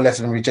 More or less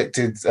been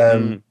rejected.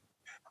 I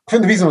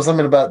think the reason was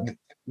something about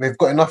they've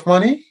got enough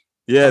money.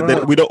 Yeah,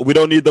 we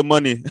don't need the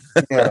money.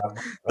 Yeah,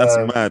 that's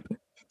mad.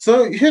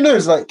 So who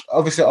knows? Like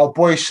obviously, our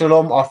boy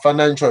Shalom, our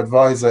financial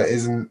advisor,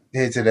 isn't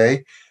here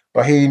today,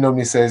 but he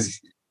normally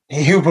says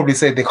he'll probably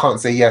say they can't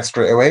say yes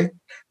straight away.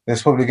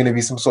 There's probably going to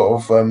be some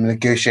sort of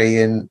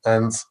negotiating,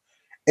 and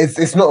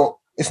it's not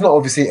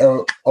obviously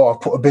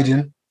put a bid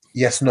in.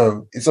 Yes,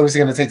 no. It's obviously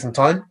going to take some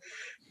time.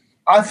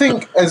 I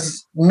think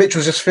as Mitch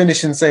was just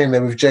finishing saying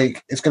there with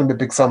Jake, it's going to be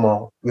a big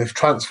summer with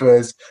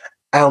transfers.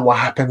 And what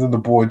happens on the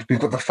board. We've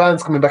got the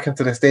fans coming back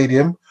into the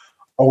stadium.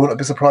 I wouldn't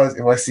be surprised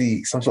if I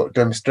see some sort of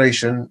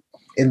demonstration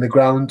in the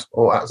ground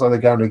or outside the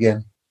ground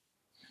again.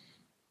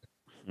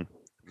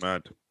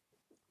 Mad.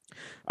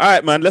 All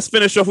right, man. Let's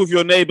finish off with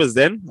your neighbours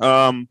then,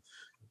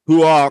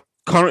 who are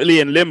currently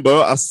in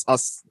limbo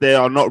as they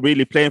are not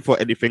really playing for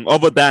anything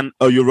other than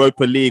a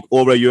Europa League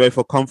or a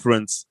UEFA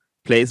Conference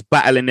place,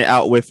 battling it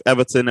out with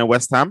Everton and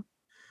West Ham.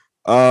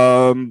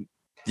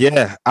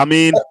 Yeah, I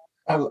mean...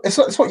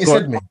 It's what you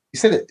said, mate. You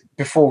said it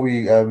before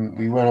we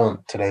went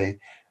on today.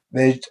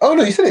 You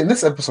said it in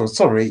this episode.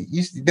 Sorry,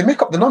 they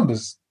make up the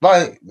numbers.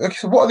 Like,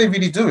 so what are they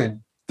really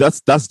doing?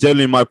 That's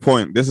generally my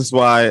point. This is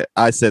why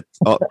I said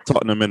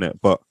Tottenham in it.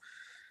 But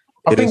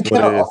I think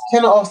Ken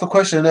asked the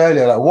question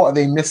earlier. Like, what are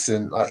they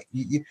missing? Like,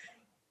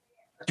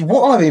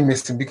 what are they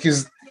missing?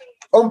 Because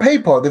on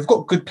paper they've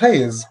got good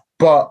players,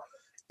 but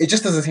it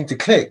just doesn't seem to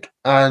click.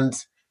 And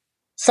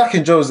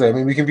sacking Jose, I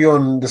mean, we can be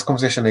on this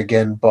conversation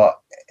again, but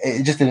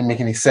it just didn't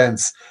make any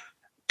sense.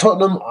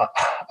 Tottenham,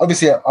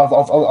 obviously,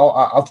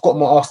 I've got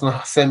my Arsenal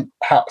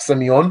hat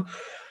semi on.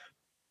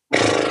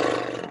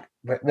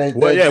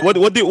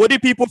 What do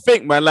people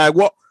think, man? Like,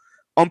 what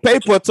on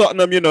paper,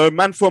 Tottenham,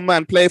 man for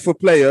man, player for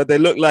player, they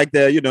look like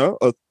they're,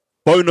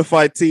 bona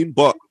fide team,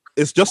 but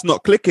it's just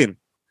not clicking.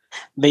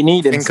 They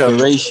need I think,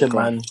 inspiration, go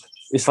on. man.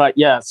 It's like,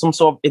 some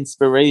sort of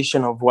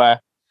inspiration of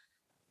where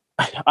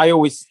I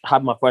always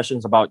have my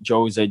questions about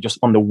Jose just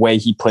on the way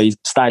he plays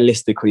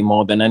stylistically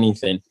more than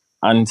anything.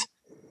 And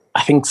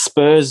I think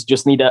Spurs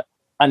just need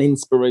an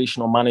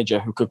inspirational manager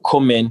who could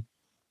come in,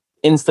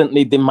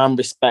 instantly demand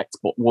respect,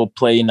 but will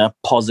play in a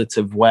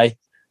positive way.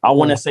 I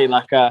want to say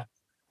like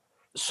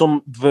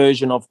some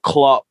version of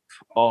Klopp,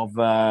 of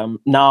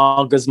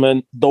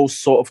Nagelsmann, those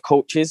sort of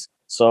coaches.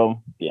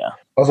 So, yeah.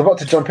 I was about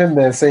to jump in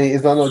there and say,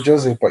 is that not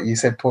Joseph? But you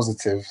said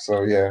positive.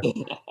 So, yeah.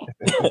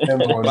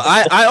 But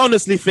I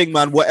honestly think,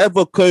 man,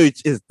 whatever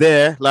coach is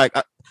there, like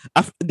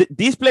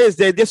these players,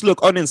 they just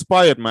look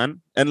uninspired,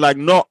 man, and like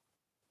not.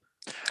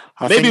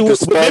 Maybe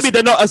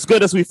they're not as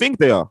good as we think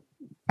they are.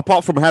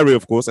 Apart from Harry,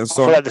 of course, and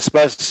so. I feel like the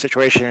Spurs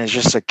situation is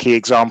just a key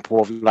example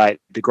of like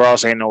the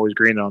grass ain't always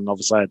greener on the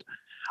other side.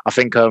 I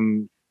think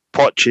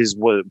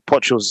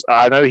Poch was.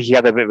 I know he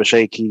had a bit of a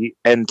shaky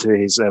end to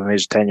his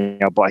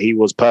tenure, but he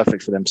was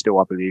perfect for them still,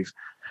 I believe.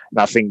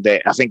 And I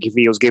think if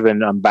he was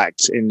given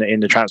backed in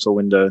the transfer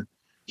window,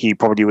 he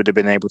probably would have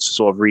been able to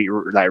sort of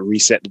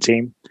reset the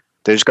team.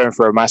 They're just going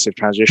through a massive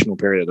transitional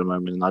period at the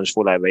moment, and I just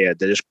feel like they're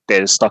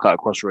just stuck at a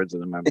crossroads at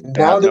the moment.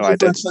 Now they're in a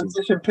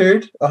transition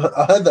period.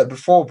 I heard that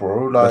before,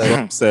 bro. Like, that's what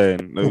I'm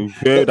saying. We've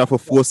heard that for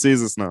 4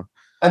 seasons now.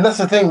 And that's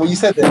the thing. What you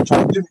said there,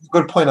 a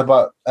good point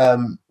about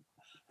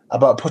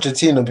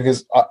Pochettino,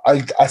 because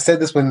I said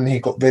this when they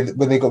got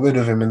rid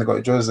of him and they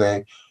got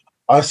Jose.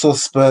 I saw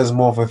Spurs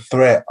more of a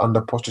threat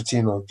under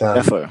Pochettino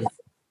than.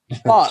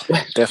 But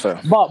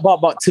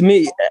to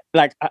me,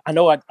 like I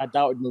know I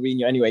doubted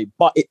Mourinho anyway,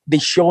 but they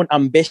shown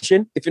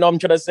ambition. If you know what I'm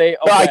trying to say.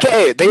 No, I get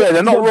it.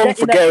 They're not wrong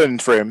for going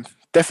for him.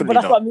 Definitely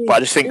not. What I mean. But I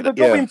just think they're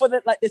going for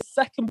the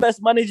second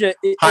best manager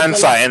in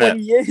hindsight, 20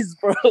 years,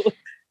 bro.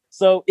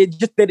 So it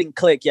just didn't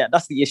click. Yeah,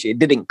 that's the issue. It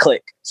didn't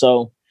click.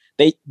 So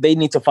they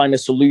need to find a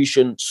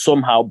solution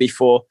somehow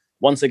before,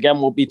 once again,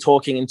 we'll be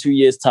talking in 2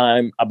 years'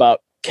 time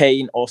about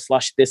Kane or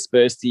 / this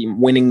Spurs team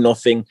winning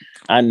nothing,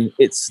 and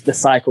the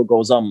cycle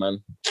goes on,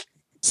 man.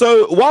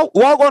 So what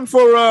on for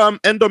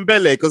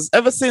Ndombele? Because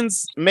ever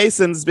since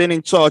Mason's been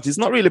in charge, he's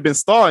not really been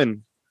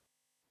starting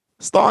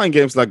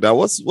games like that.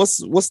 What's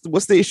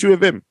the issue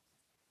with him?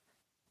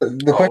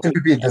 The question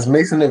could be: does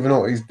Mason even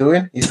know what he's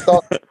doing? He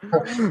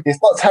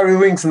starts Harry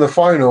Winks in the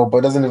final,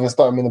 but doesn't even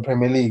start him in the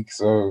Premier League.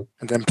 So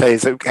and then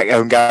plays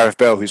Gareth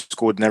Bale, who's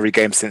scored in every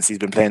game since he's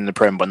been playing in the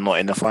Prem, but not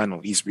in the final.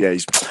 He's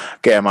get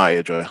him out of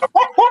here, Joe.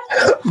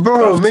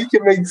 Bro, make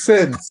it make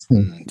sense.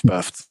 It's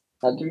perfect.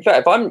 And to be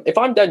fair, if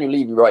I'm Daniel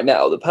Levy right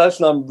now, the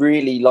person I'm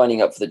really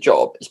lining up for the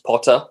job is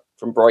Potter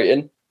from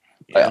Brighton.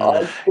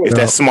 If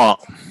they're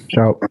smart,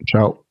 shout.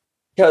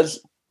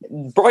 Because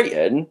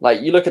Brighton,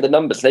 like you look at the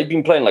numbers, they've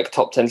been playing like a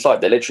top 10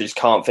 side. They literally just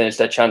can't finish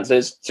their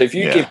chances. So if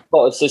you give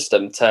Potter's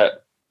system to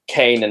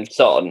Kane and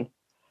Son,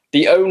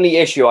 the only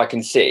issue I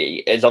can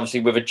see is obviously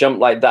with a jump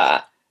like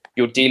that,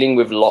 you're dealing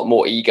with a lot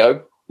more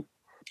ego,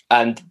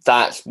 and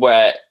that's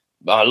where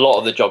a lot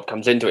of the job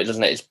comes into it,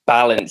 doesn't it? It's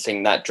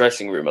balancing that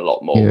dressing room a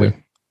lot more.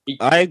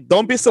 I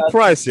don't be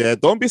surprised,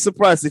 Don't be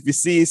surprised if you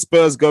see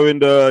Spurs going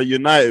the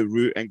United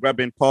route and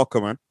grabbing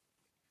Parker, man.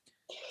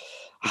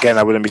 Again,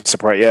 I wouldn't be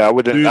surprised. Yeah, I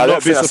wouldn't. I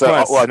don't think that's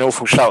an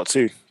awful shout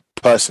too,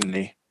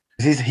 personally.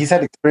 He's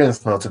had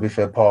experience now, to be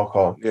fair,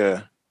 Parker.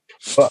 Yeah.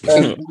 But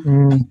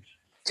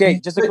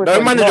Jay, just a quick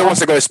no manager wants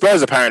to go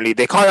Spurs. Apparently,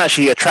 they can't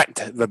actually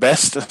attract the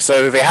best,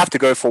 so they have to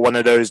go for one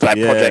of those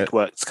project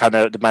works. Kind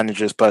of the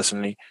managers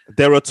personally.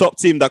 They're a top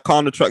team that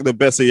can't attract the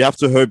best, so you have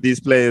to hope these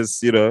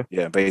players,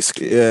 Yeah,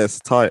 basically. Yeah, it's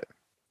tight.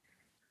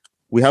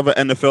 We have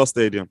an NFL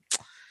stadium.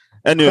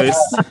 Anyways,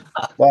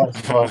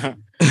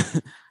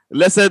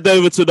 let's head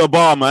over to the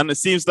bar, man. It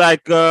seems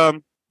like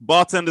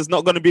bartender's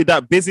not going to be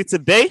that busy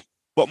today.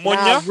 But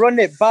Monya, run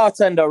it,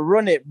 bartender,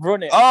 run it.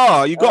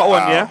 Oh, you got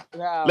one, yeah.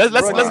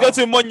 Let's go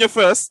to Monya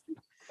first.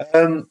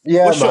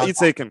 What shot you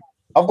taking?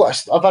 I've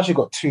actually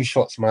got 2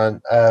 shots,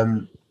 man.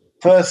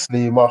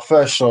 Firstly, my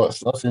first shot,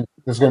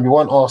 there's going to be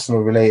one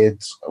Arsenal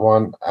related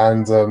one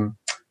and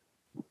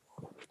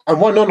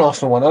one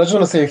non-Arsenal one. I just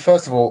want to say,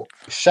 first of all,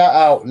 shout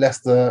out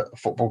Leicester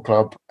Football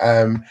Club.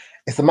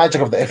 It's the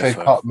magic of the FA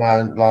Cup,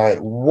 man. Like,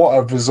 what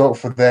a result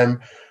for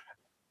them.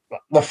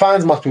 The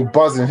fans must be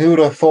buzzing. Who would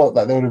have thought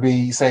that they would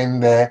be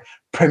saying they're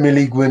Premier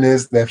League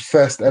winners, their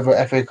first ever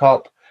FA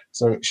Cup?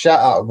 So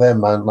shout out to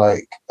them, man.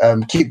 Like,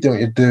 keep doing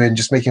what you're doing,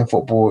 just making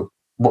football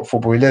what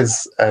football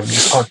is.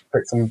 Just can't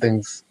expect some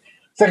things.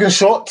 Second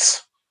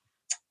shot,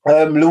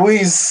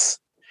 Luiz.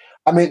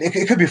 I mean,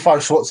 it could be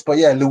 5 shots, but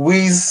yeah,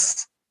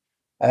 Luiz,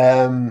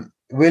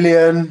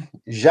 Willian,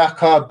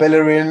 Xhaka,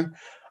 Bellerin.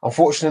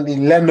 Unfortunately,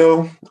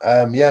 Leno.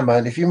 Yeah,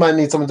 man. If you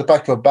need someone to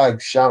pack your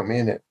bag, shout me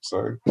in it.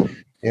 So.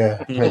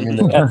 Yeah, let me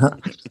know.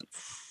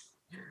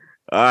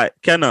 All right,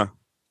 Kenna.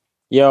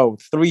 Yo,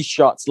 3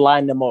 shots,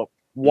 line them up.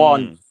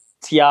 1,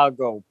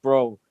 Thiago,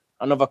 bro.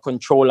 Another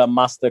controller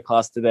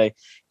masterclass today.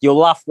 You'll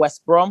laugh,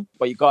 West Brom,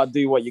 but you got to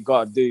do what you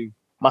got to do.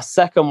 My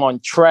second one,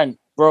 Trent,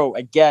 bro,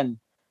 again,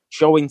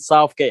 showing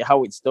Southgate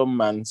how it's done,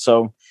 man.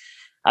 So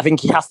I think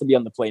he has to be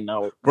on the plane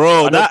now.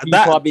 Bro, I know people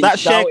have been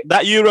shouting-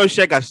 that Euro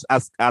check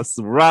has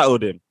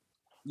rattled him.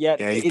 Yeah,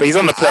 Yeah, it's- he's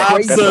on the it's plane.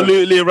 crazy.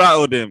 Absolutely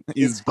rattled him.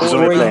 It's He's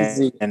on the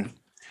crazy. plane.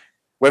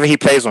 Whether he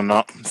plays or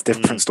not, it's a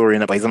different story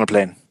in it, but he's on a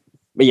plane.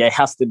 But yeah, it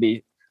has to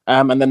be.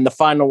 And then the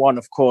final one,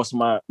 of course,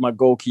 my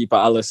goalkeeper,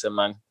 Alisson,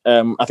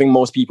 man. I think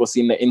most people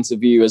seen the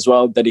interview as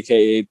well,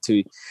 dedicated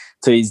to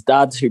his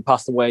dad who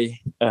passed away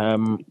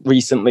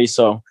recently.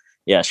 So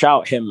yeah,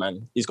 shout out him,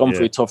 man. He's gone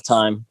through a tough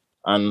time,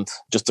 and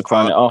just to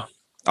crown it off.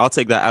 I'll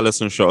take that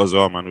Alisson shot as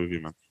well, man, with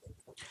you, man.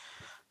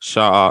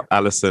 Shout out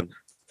Alisson.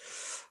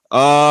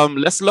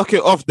 Let's lock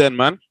it off then,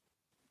 man.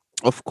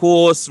 Of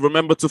course,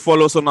 remember to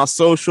follow us on our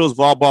socials,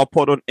 VAR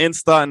Pod on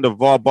Insta and the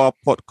VAR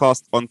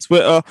Podcast on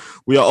Twitter.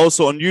 We are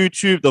also on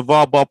YouTube, the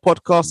VAR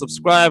Podcast.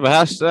 Subscribe,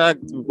 hashtag,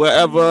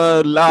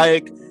 wherever,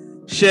 like,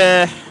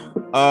 share.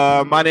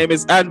 My name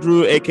is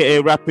Andrew, aka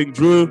Rapping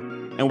Drew,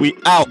 and we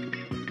out.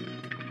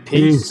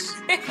 Peace.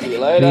 See you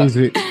later.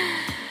 Easy.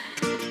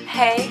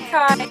 Hey,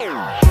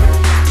 Kai.